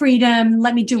my freedom,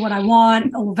 let me do what I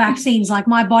want. Or vaccines, like,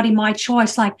 my body, my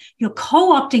choice. Like, you're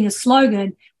co-opting a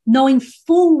slogan, knowing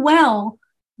full well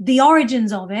the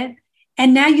origins of it,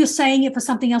 and now you're saying it for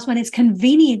something else when it's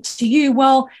convenient to you.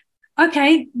 Well,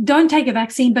 okay, don't take a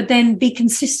vaccine, but then be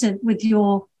consistent with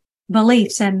your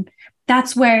beliefs. And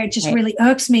that's where it just really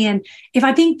irks me. And if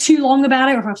I think too long about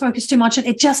it, or if I focus too much,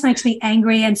 it just makes me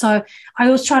angry. And so I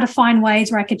always try to find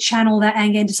ways where I could channel that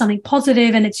anger into something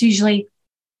positive. And it's usually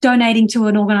donating to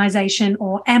an organization,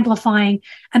 or amplifying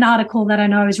an article that I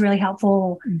know is really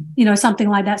helpful, or, something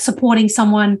like that, supporting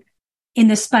someone in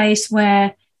the space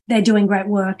where they're doing great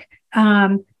work.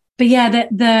 But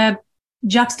the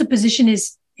juxtaposition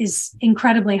is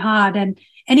incredibly hard. And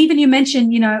even you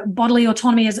mentioned, bodily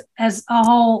autonomy as a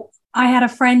whole. I had a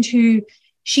friend who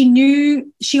she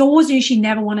always knew she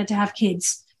never wanted to have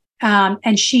kids.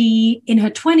 And she, in her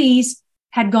 20s,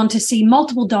 had gone to see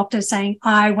multiple doctors saying,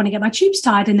 I want to get my tubes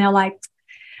tied. And they're like,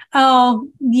 oh,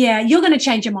 yeah, you're going to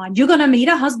change your mind. You're going to meet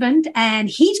a husband and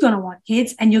he's going to want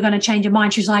kids, and you're going to change your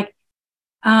mind. She's like,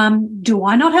 do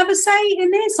I not have a say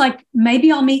in this? Like,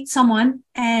 maybe I'll meet someone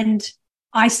and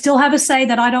I still have a say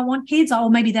that I don't want kids, or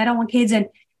maybe they don't want kids. And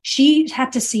she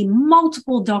had to see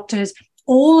multiple doctors.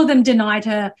 All of them denied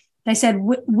her. They said,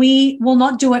 we will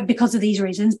not do it because of these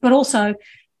reasons, but also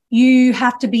you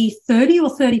have to be 30 or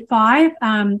 35.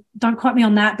 Don't quote me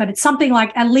on that, but it's something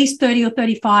like at least 30 or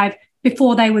 35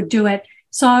 before they would do it.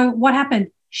 So what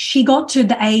happened? She got to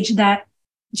the age that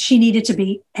she needed to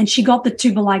be, and she got the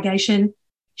tubal ligation.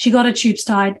 She got her tubes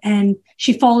tied, and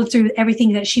she followed through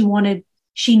everything that she wanted,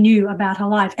 she knew about her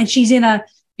life. And she's in a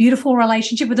beautiful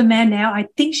relationship with a man now. I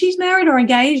think she's married or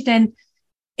engaged. And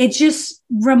it just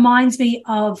reminds me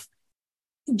of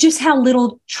just how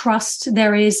little trust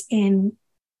there is in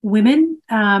women,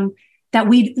 that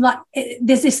we like.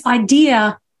 There's this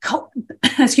idea,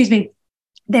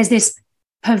 there's this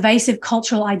pervasive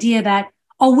cultural idea that,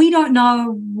 oh, we don't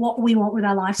know what we want with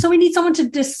our life, so we need someone to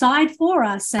decide for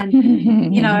us. And,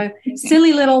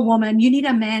 silly little woman, you need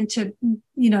a man to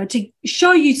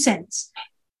show you sense.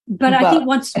 But I think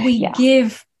once we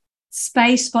give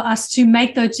space for us to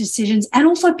make those decisions, and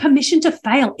also permission to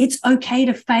fail, it's okay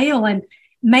to fail and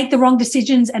make the wrong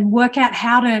decisions and work out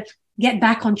how to get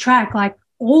back on track. Like,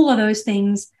 all of those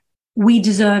things we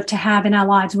deserve to have in our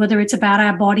lives, whether it's about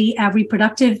our body, our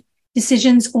reproductive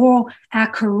decisions, or our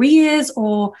careers,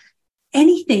 or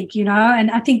anything,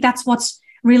 and I think that's what's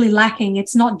really lacking.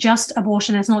 It's not just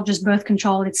abortion, it's not just birth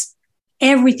control, it's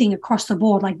everything across the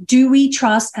board. Like, do we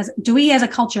as a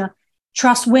culture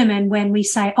trust women when we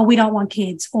say, oh, we don't want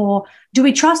kids? Or do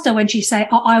we trust her when she say,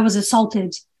 oh, I was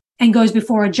assaulted, and goes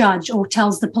before a judge or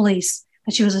tells the police?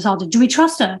 that she was assaulted? Do we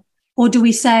trust her? Or do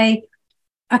we say,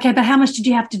 okay, but how much did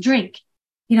you have to drink?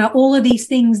 You know, all of these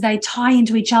things, they tie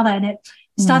into each other, and it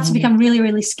starts to become really,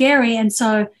 really scary. And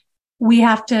so we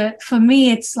have to, for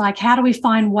me, it's like, how do we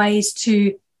find ways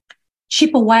to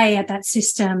chip away at that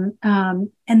system?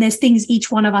 And there's things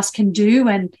each one of us can do.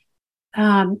 And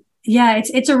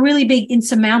it's a really big,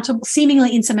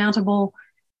 seemingly insurmountable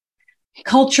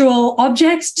cultural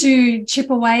objects to chip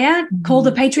away at, called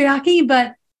the patriarchy,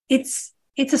 but it's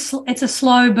a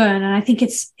slow burn. And I think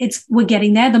we're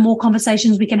getting there. The more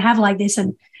conversations we can have like this,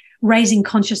 and raising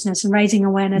consciousness and raising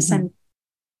awareness and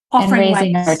offering and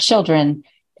raising ways. our children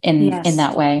in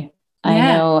that way. I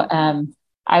know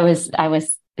I was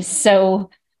so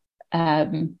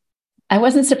I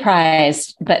wasn't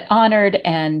surprised, but honored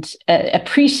and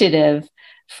appreciative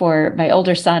for my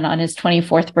older son on his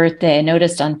 24th birthday. I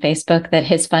noticed on Facebook that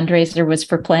his fundraiser was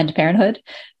for Planned Parenthood,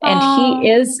 and he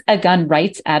is a gun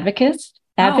rights advocate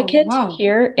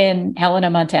here in Helena,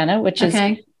 Montana, which is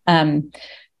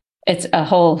it's a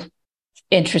whole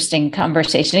interesting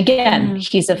conversation. Again,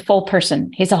 he's a full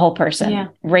person. He's a whole person,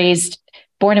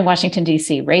 born in Washington,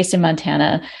 D.C., raised in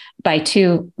Montana by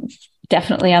two,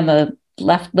 definitely on the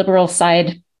left liberal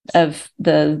side of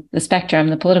the spectrum,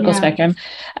 the political spectrum.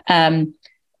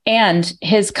 And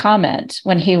his comment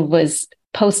when he was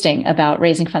posting about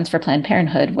raising funds for Planned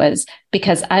Parenthood was,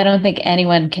 because I don't think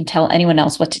anyone can tell anyone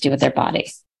else what to do with their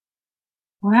body.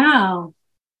 Wow.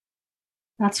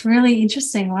 That's really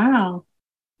interesting. Wow.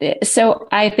 So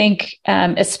I think,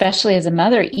 especially as a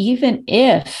mother, even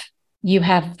if you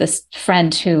have this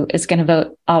friend who is going to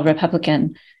vote all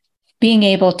Republican, being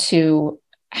able to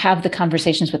have the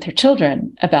conversations with her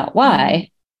children about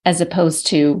why, as opposed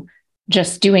to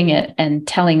just doing it and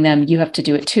telling them you have to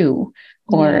do it too,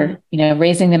 or,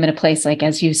 raising them in a place like,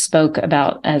 as you spoke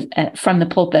about, from the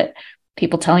pulpit,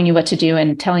 people telling you what to do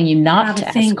and telling you not to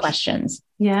ask questions.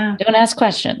 Yeah. Don't ask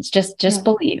questions. Just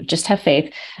believe, just have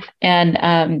faith. And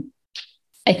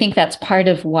I think that's part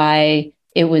of why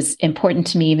it was important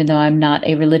to me, even though I'm not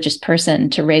a religious person,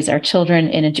 to raise our children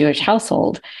in a Jewish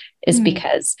household, is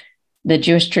because the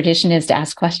Jewish tradition is to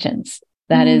ask questions.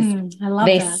 That is, I love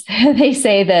that. They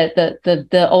say that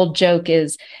the old joke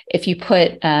is, if you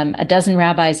put a dozen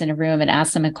rabbis in a room and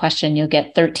ask them a question, you'll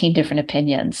get 13 different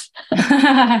opinions.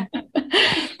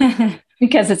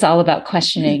 Because it's all about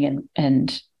questioning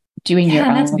and doing your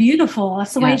own. That's beautiful.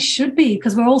 That's the way it should be,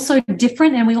 because we're all so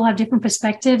different and we all have different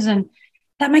perspectives, and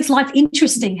that makes life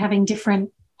interesting, having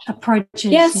different approaches.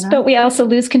 Yes, but we also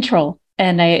lose control.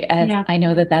 And I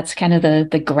know that that's kind of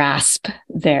the grasp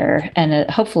there, and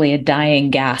hopefully a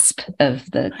dying gasp of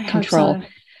the control.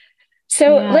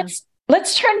 So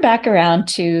let's turn back around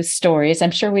to stories.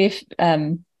 I'm sure we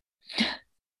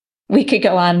could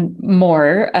go on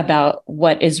more about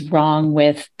what is wrong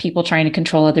with people trying to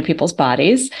control other people's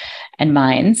bodies and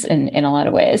minds in a lot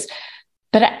of ways.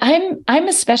 But I'm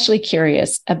especially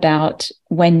curious about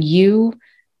when you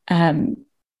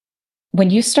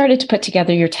started to put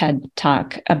together your TED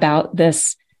Talk about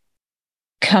this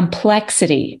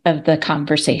complexity of the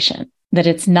conversation, that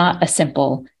it's not a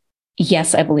simple,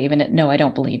 yes, I believe in it, no, I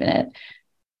don't believe in it.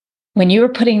 When you were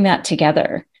putting that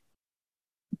together,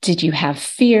 did you have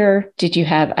fear?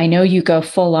 I know you go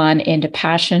full on into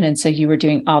passion, and so you were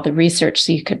doing all the research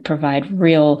so you could provide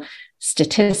real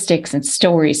statistics and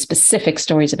stories, specific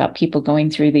stories about people going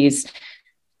through these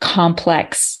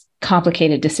complex,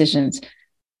 complicated decisions.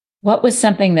 What was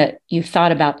something that you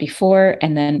thought about before,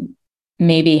 and then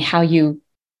maybe how you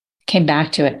came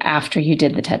back to it after you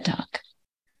did the TED Talk?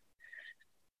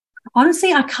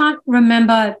 Honestly, I can't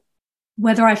remember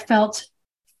whether I felt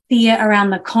fear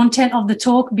around the content of the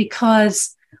talk,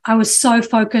 because I was so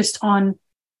focused on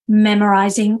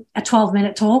memorizing a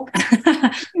 12-minute talk.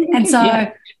 And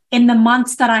so in the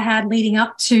months that I had leading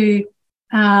up to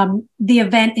the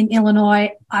event in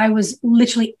Illinois, I was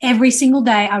literally every single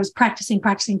day, I was practicing.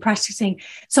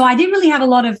 So I didn't really have a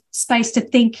lot of space to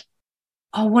think,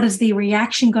 oh, what is the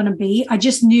reaction going to be? I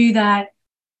just knew that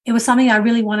it was something I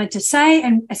really wanted to say,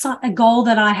 and it's not a goal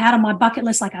that I had on my bucket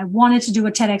list. Like, I wanted to do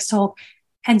a TEDx talk.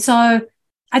 And so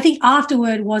I think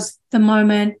afterward was the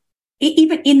moment,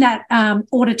 even in that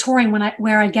auditorium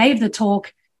where I gave the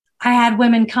talk, I had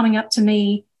women coming up to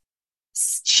me,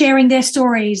 sharing their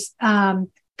stories,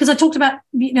 because I talked about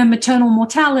maternal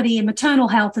mortality and maternal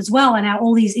health as well, and how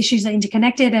all these issues are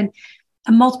interconnected. And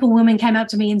multiple women came up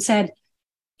to me and said,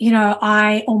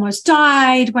 I almost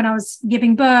died when I was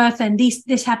giving birth, and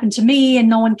this happened to me, and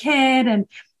no one cared, and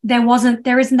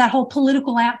there isn't that whole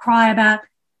political outcry about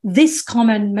this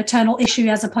common maternal issue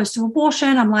as opposed to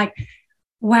abortion. I'm like,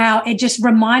 wow, it just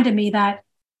reminded me that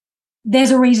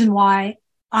there's a reason why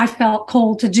I felt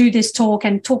called to do this talk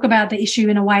and talk about the issue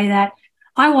in a way that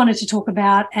I wanted to talk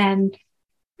about. And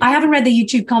I haven't read the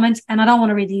YouTube comments, and I don't want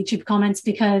to read the YouTube comments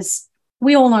because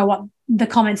we all know what the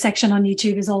comment section on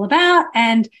YouTube is all about.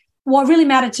 And what really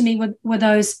mattered to me were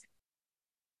those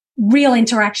real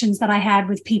interactions that I had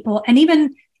with people, and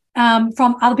even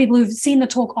from other people who've seen the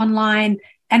talk online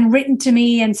and written to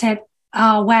me and said,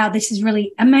 oh, wow, this is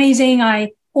really amazing.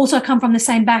 I also come from the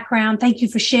same background. Thank you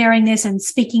for sharing this and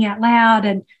speaking out loud.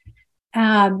 And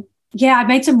I've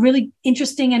made some really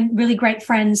interesting and really great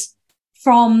friends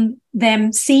from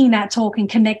them seeing that talk and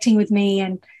connecting with me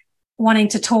and wanting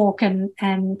to talk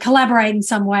and collaborate in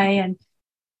some way. And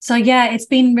so, it's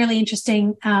been really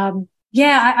interesting.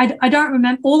 I don't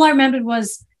remember. All I remembered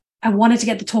was I wanted to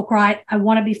get the talk right. I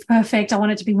want to be perfect. I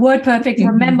wanted to be word perfect. Mm-hmm.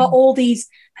 Remember all these,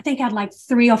 I think I had like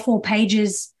 3 or 4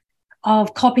 pages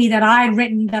of copy that I had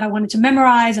written that I wanted to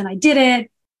memorize, and I did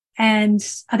it. And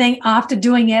I think after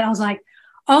doing it, I was like,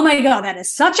 oh my God, that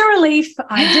is such a relief.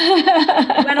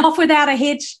 I went off without a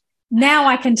hitch. Now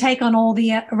I can take on all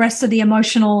the rest of the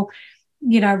emotional,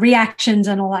 reactions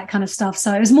and all that kind of stuff.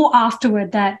 So it was more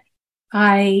afterward that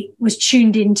I was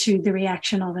tuned into the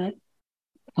reaction of it.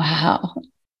 Wow.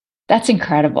 That's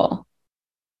incredible.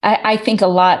 I think a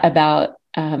lot about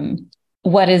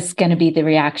what is going to be the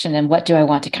reaction and what do I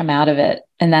want to come out of it.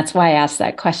 And that's why I asked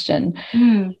that question.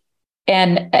 Mm.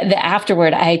 And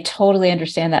afterward, I totally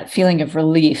understand that feeling of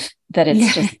relief that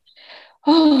it's just,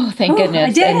 oh, thank goodness.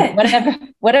 I did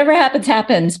and whatever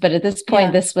happens. But at this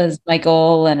point, this was my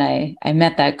goal, and I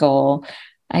met that goal.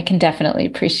 I can definitely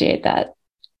appreciate that.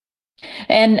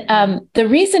 And the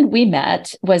reason we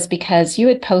met was because you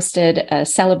had posted a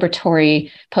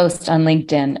celebratory post on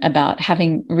LinkedIn about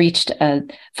having reached a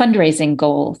fundraising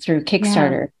goal through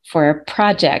Kickstarter for a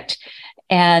project.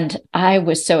 And I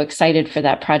was so excited for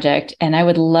that project. And I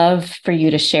would love for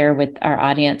you to share with our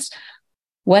audience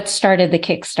what started the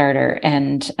Kickstarter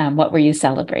and what were you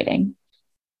celebrating?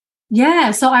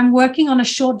 Yeah, so I'm working on a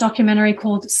short documentary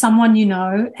called Someone You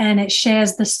Know, and it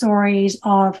shares the stories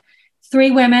of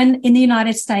 3 women in the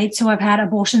United States who have had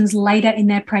abortions later in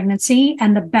their pregnancy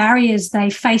and the barriers they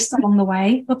faced along the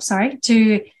way,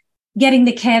 to getting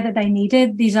the care that they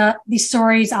needed. These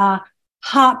stories are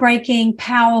heartbreaking,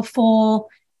 powerful,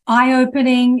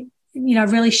 eye-opening,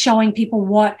 really showing people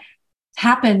what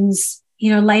happens,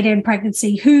 later in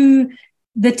pregnancy, who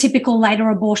the typical later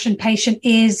abortion patient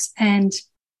is, and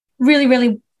really,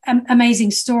 really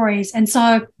amazing stories. And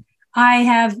so I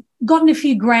have gotten a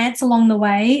few grants along the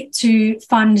way to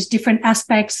fund different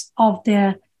aspects of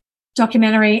the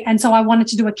documentary. And so I wanted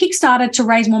to do a Kickstarter to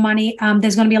raise more money.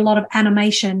 There's going to be a lot of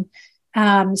animation.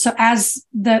 So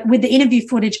with the interview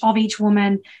footage of each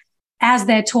woman, as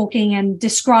they're talking and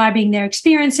describing their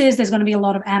experiences, there's going to be a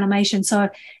lot of animation. So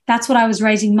that's what I was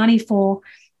raising money for.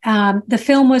 The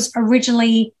film was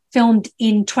originally filmed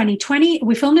in 2020.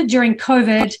 We filmed it during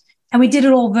COVID, and we did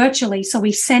it all virtually. So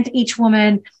we sent each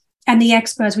woman and the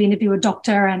experts, we interview a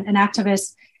doctor and an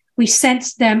activist, we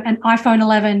sent them an iPhone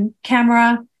 11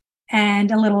 camera and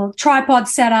a little tripod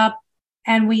setup,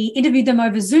 and we interviewed them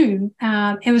over Zoom.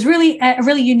 It was really a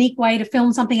really unique way to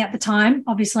film something at the time,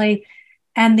 obviously.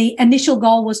 And the initial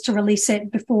goal was to release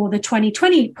it before the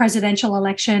 2020 presidential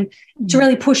election to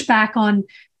really push back on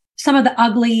some of the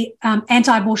ugly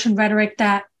anti-abortion rhetoric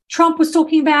that Trump was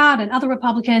talking about and other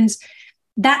Republicans.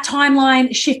 That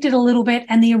timeline shifted a little bit,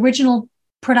 and the original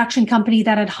production company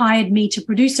that had hired me to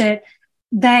produce it,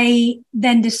 they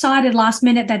then decided last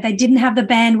minute that they didn't have the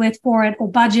bandwidth for it or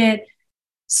budget.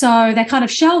 So they kind of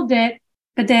shelved it.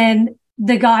 But then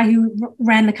the guy who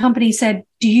ran the company said,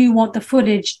 do you want the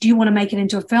footage? Do you want to make it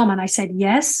into a film? And I said,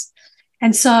 yes.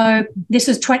 And so this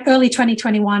was early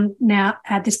 2021 now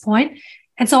at this point.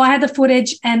 And so I had the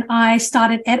footage, and I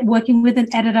started working with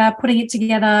an editor, putting it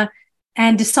together,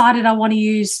 and decided I want to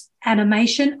use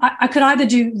animation. I could either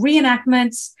do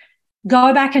reenactments,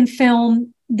 go back and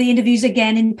film the interviews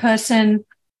again in person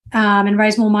and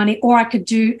raise more money, or I could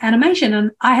do animation.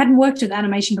 And I hadn't worked with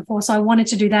animation before, so I wanted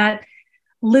to do that.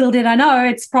 Little did I know,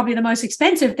 it's probably the most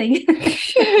expensive thing.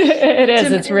 It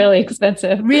is. It's really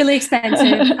expensive. Really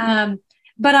expensive.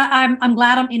 But I'm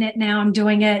glad I'm in it now. I'm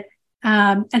doing it.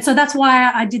 And so that's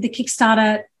why I did the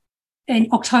Kickstarter in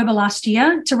October last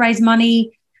year to raise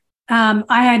money.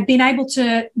 I had been able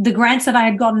to, the grants that I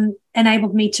had gotten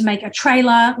enabled me to make a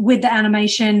trailer with the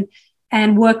animation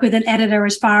and work with an editor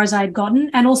as far as I had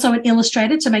gotten, and also an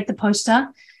illustrator to make the poster.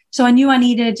 So I knew I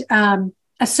needed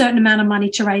a certain amount of money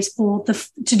to raise to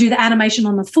do the animation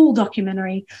on the full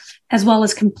documentary, as well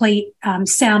as complete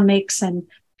sound mix and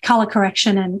color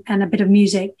correction and a bit of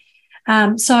music.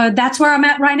 So that's where I'm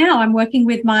at right now. I'm working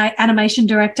with my animation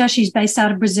director. She's based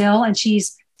out of Brazil and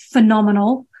she's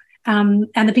phenomenal. And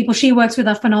the people she works with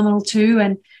are phenomenal too.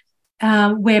 And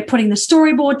we're putting the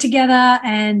storyboard together,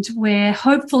 and we're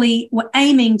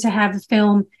aiming to have the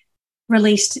film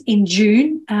released in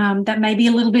June. That may be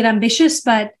a little bit ambitious,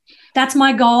 but that's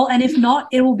my goal. And if not,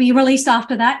 it will be released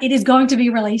after that. It is going to be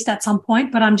released at some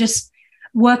point, but I'm just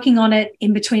working on it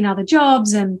in between other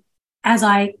jobs and as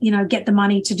I, get the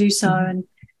money to do so. Mm-hmm.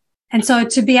 And so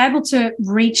to be able to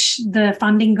reach the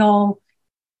funding goal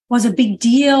was a big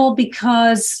deal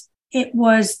because it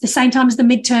was the same time as the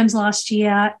midterms last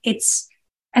year. It's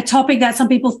a topic that some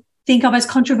people think of as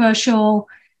controversial.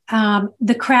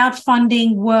 The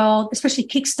crowdfunding world, especially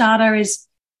Kickstarter, is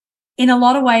in a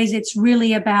lot of ways, it's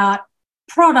really about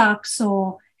products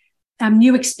or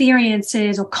new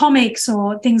experiences or comics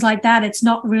or things like that. It's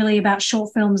not really about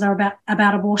short films or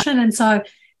about abortion. And so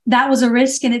that was a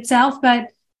risk in itself, but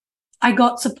I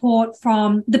got support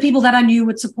from the people that I knew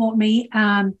would support me,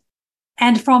 and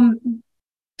from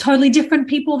totally different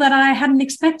people that I hadn't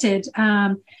expected.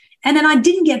 And then I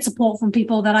didn't get support from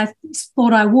people that I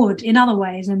thought I would in other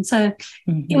ways. And so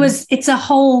it's a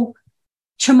whole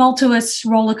tumultuous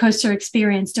roller coaster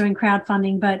experience doing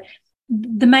crowdfunding. But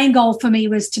the main goal for me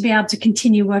was to be able to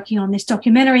continue working on this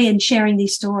documentary and sharing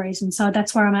these stories. And so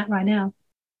that's where I'm at right now.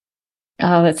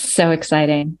 Oh, that's so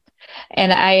exciting.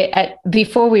 And I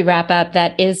before we wrap up,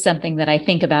 that is something that I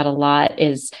think about a lot,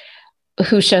 is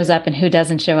who shows up and who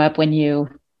doesn't show up when you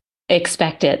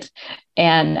expect it.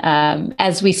 And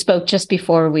as we spoke just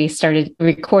before we started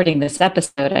recording this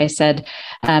episode, I said,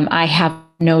 I have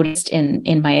noticed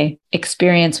in my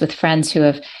experience with friends who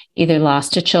have either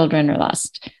lost a children or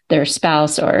lost their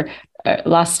spouse or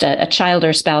lost a child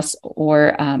or spouse,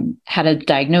 or had a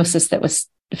diagnosis that was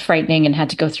frightening and had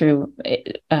to go through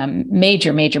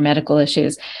major medical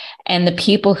issues. And the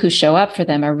people who show up for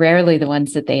them are rarely the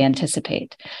ones that they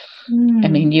anticipate. I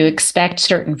mean, you expect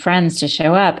certain friends to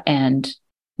show up and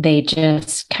they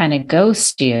just kind of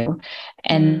ghost you,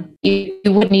 and you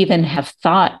wouldn't even have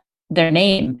thought their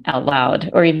name out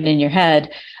loud or even in your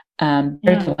head. They're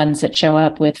the ones that show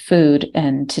up with food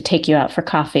and to take you out for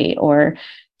coffee or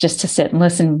just to sit and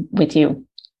listen with you.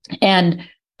 And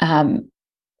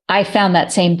I found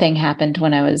that same thing happened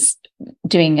when I was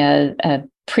doing a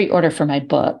pre-order for my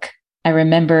book. I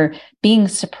remember being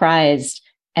surprised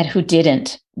at who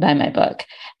didn't buy my book,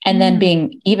 and then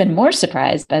being even more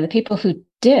surprised by the people who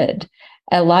did.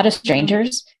 A lot of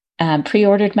strangers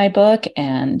pre-ordered my book,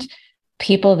 and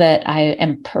people that I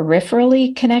am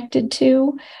peripherally connected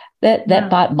to that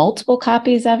bought multiple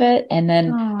copies of it. And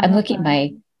then I'm looking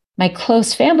at my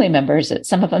close family members that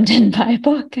some of them didn't buy a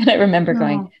book. And I remember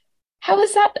going, how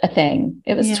is that a thing?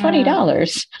 It was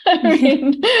 $20. I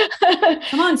mean,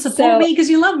 come on, support me because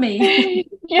you love me.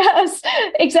 Yes,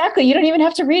 exactly. You don't even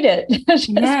have to read it.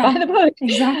 Just buy the book.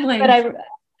 Exactly. But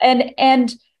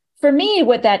and for me,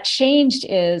 what that changed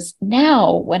is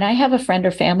now when I have a friend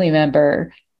or family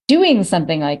member doing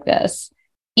something like this,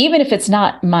 even if it's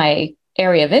not my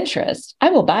area of interest,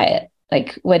 I will buy it.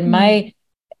 Like when my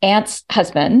aunt's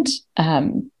husband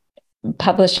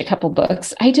published a couple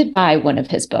books, I did buy one of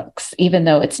his books, even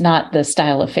though it's not the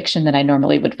style of fiction that I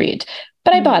normally would read,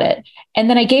 but I bought it. And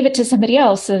then I gave it to somebody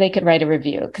else so they could write a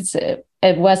review, because it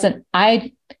wasn't,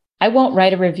 I won't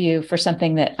write a review for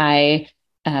something that I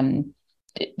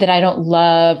don't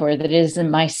love, or that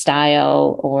isn't my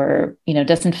style, or,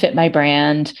 doesn't fit my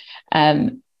brand.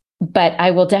 But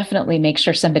I will definitely make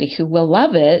sure somebody who will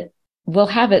love it will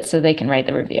have it so they can write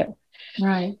the review.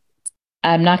 Right.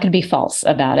 I'm not going to be false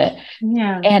about it.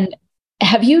 Yeah. And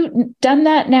have you done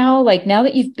that now? Like, now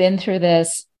that you've been through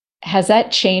this, has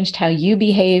that changed how you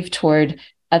behave toward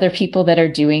other people that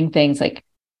are doing things like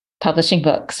publishing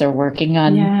books or working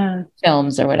on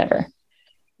films or whatever?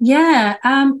 Yeah,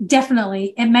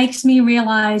 definitely. It makes me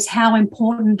realize how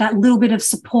important that little bit of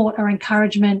support or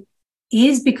encouragement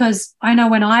is, because I know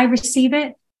when I receive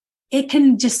it, it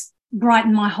can just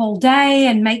brighten my whole day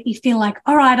and make me feel like,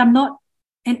 all right, I'm not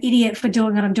an idiot for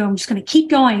doing what I'm doing. I'm just going to keep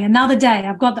going another day.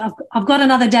 I've got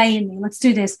another day in me. Let's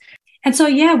do this. And so,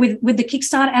 with the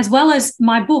Kickstarter, as well as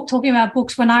my book, talking about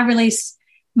books, when I release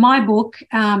my book,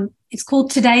 it's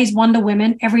called Today's Wonder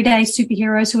Women, Everyday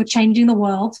Superheroes Who Are Changing the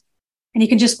World. And you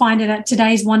can just find it at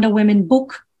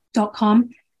todayswonderwomenbook.com.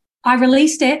 I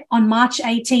released it on March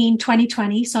 18,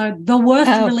 2020. So the worst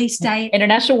release date.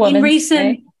 International Women's in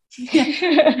recent.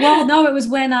 Day. Well, no, it was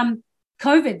when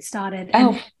COVID started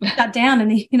and shut down in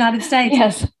the United States.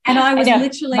 Yes. And I was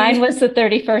literally... Mine was the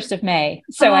 31st of May.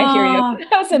 So I hear you.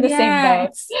 I was in the same boat.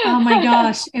 Oh my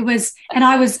gosh. It was, and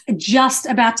I was just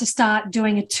about to start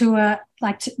doing a tour,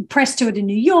 like press tour to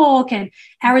New York and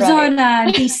Arizona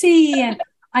and DC. And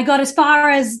I got as far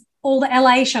as all the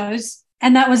LA shows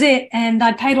and that was it. And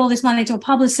I'd paid all this money to a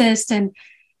publicist and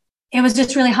it was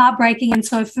just really heartbreaking. And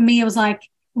so for me, it was like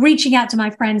reaching out to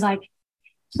my friends, like,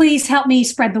 please help me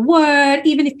spread the word.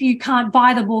 Even if you can't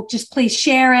buy the book, just please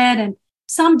share it. And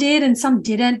some did and some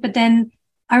didn't. But then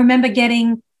I remember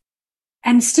getting,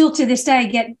 and still to this day,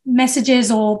 get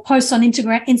messages or posts on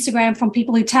Instagram from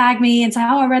people who tag me and say,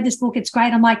 oh, I read this book. It's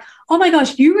great. I'm like, oh my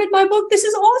gosh, you read my book? This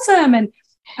is awesome. And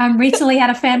recently had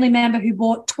a family member who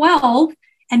bought 12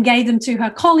 and gave them to her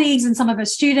colleagues and some of her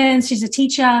students. She's a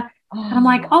teacher. And I'm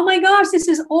like, oh my gosh, this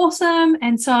is awesome.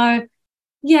 And so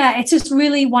yeah, it's just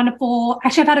really wonderful.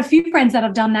 Actually, I've had a few friends that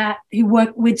have done that who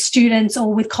work with students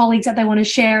or with colleagues that they want to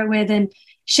share it with and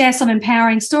share some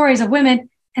empowering stories of women.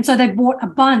 And so they bought a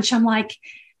bunch. I'm like,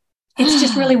 it's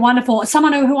just really wonderful.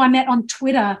 Someone who I met on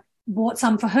Twitter bought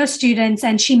some for her students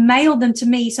and she mailed them to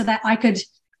me so that I could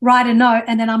write a note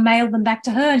and then I mailed them back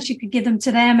to her and she could give them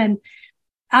to them. And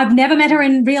I've never met her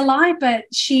in real life, but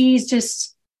she's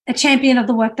just a champion of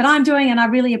the work that I'm doing. And I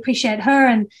really appreciate her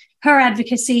and her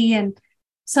advocacy. And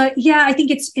so, yeah, I think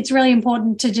it's really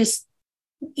important to just,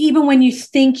 even when you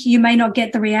think you may not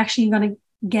get the reaction you're going to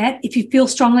get, if you feel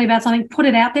strongly about something, put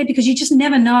it out there because you just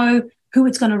never know who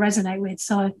it's going to resonate with.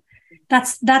 So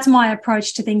that's my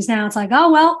approach to things now. It's like, oh,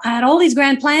 well, I had all these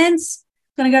grand plans.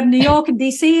 I was going to go to New York and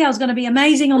DC. I was going to be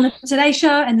amazing on the Today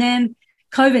Show. And then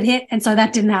COVID hit. And so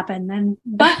that didn't happen.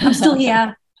 But I'm still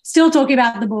here, still talking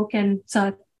about the book. And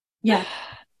so, yeah.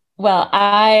 Well,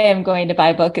 I am going to buy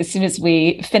a book as soon as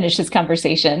we finish this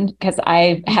conversation because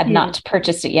I had not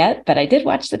purchased it yet, but I did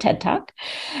watch the TED Talk.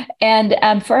 And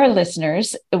for our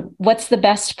listeners, what's the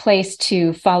best place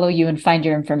to follow you and find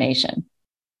your information?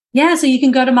 Yeah, so you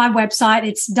can go to my website.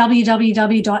 It's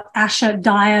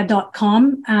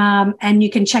www.ashadaya.com. And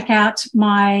you can check out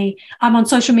I'm on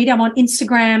social media. I'm on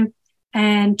Instagram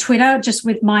and Twitter, just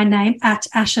with my name at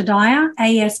Ashadaya,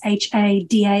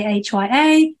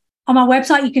 ASHADAHYA. On my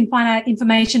website, you can find out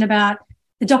information about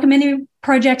the documentary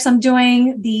projects I'm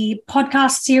doing, the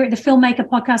podcast series, the filmmaker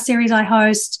podcast series I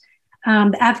host,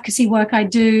 the advocacy work I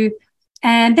do.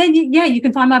 And then, you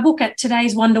can find my book at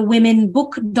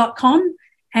todayswonderwomenbook.com.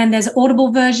 And there's an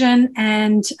Audible version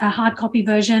and a hard copy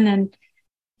version. And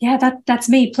yeah, that's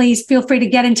me. Please feel free to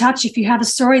get in touch if you have a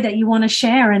story that you want to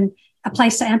share and a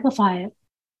place to amplify it.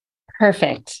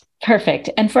 Perfect.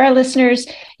 And for our listeners,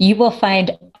 you will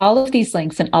find all of these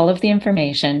links and all of the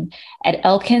information at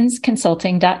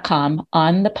elkinsconsulting.com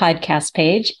on the podcast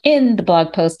page in the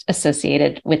blog post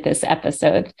associated with this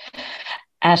episode.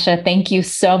 Asha, thank you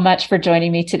so much for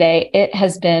joining me today. It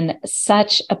has been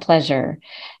such a pleasure.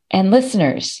 And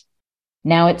listeners,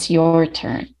 now it's your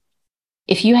turn.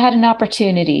 If you had an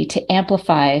opportunity to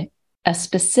amplify a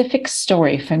specific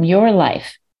story from your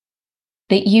life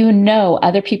that you know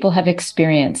other people have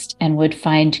experienced and would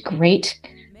find great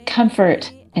comfort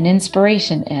and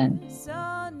inspiration in,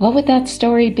 what would that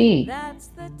story be?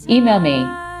 Email me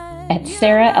at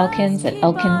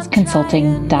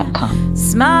sarahelkins@elkinsconsulting.com.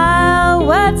 Smile,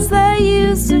 what's the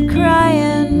use of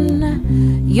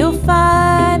crying? You'll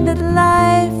find that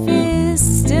life is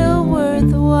still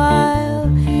worthwhile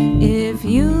if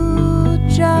you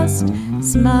just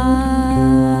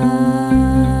smile.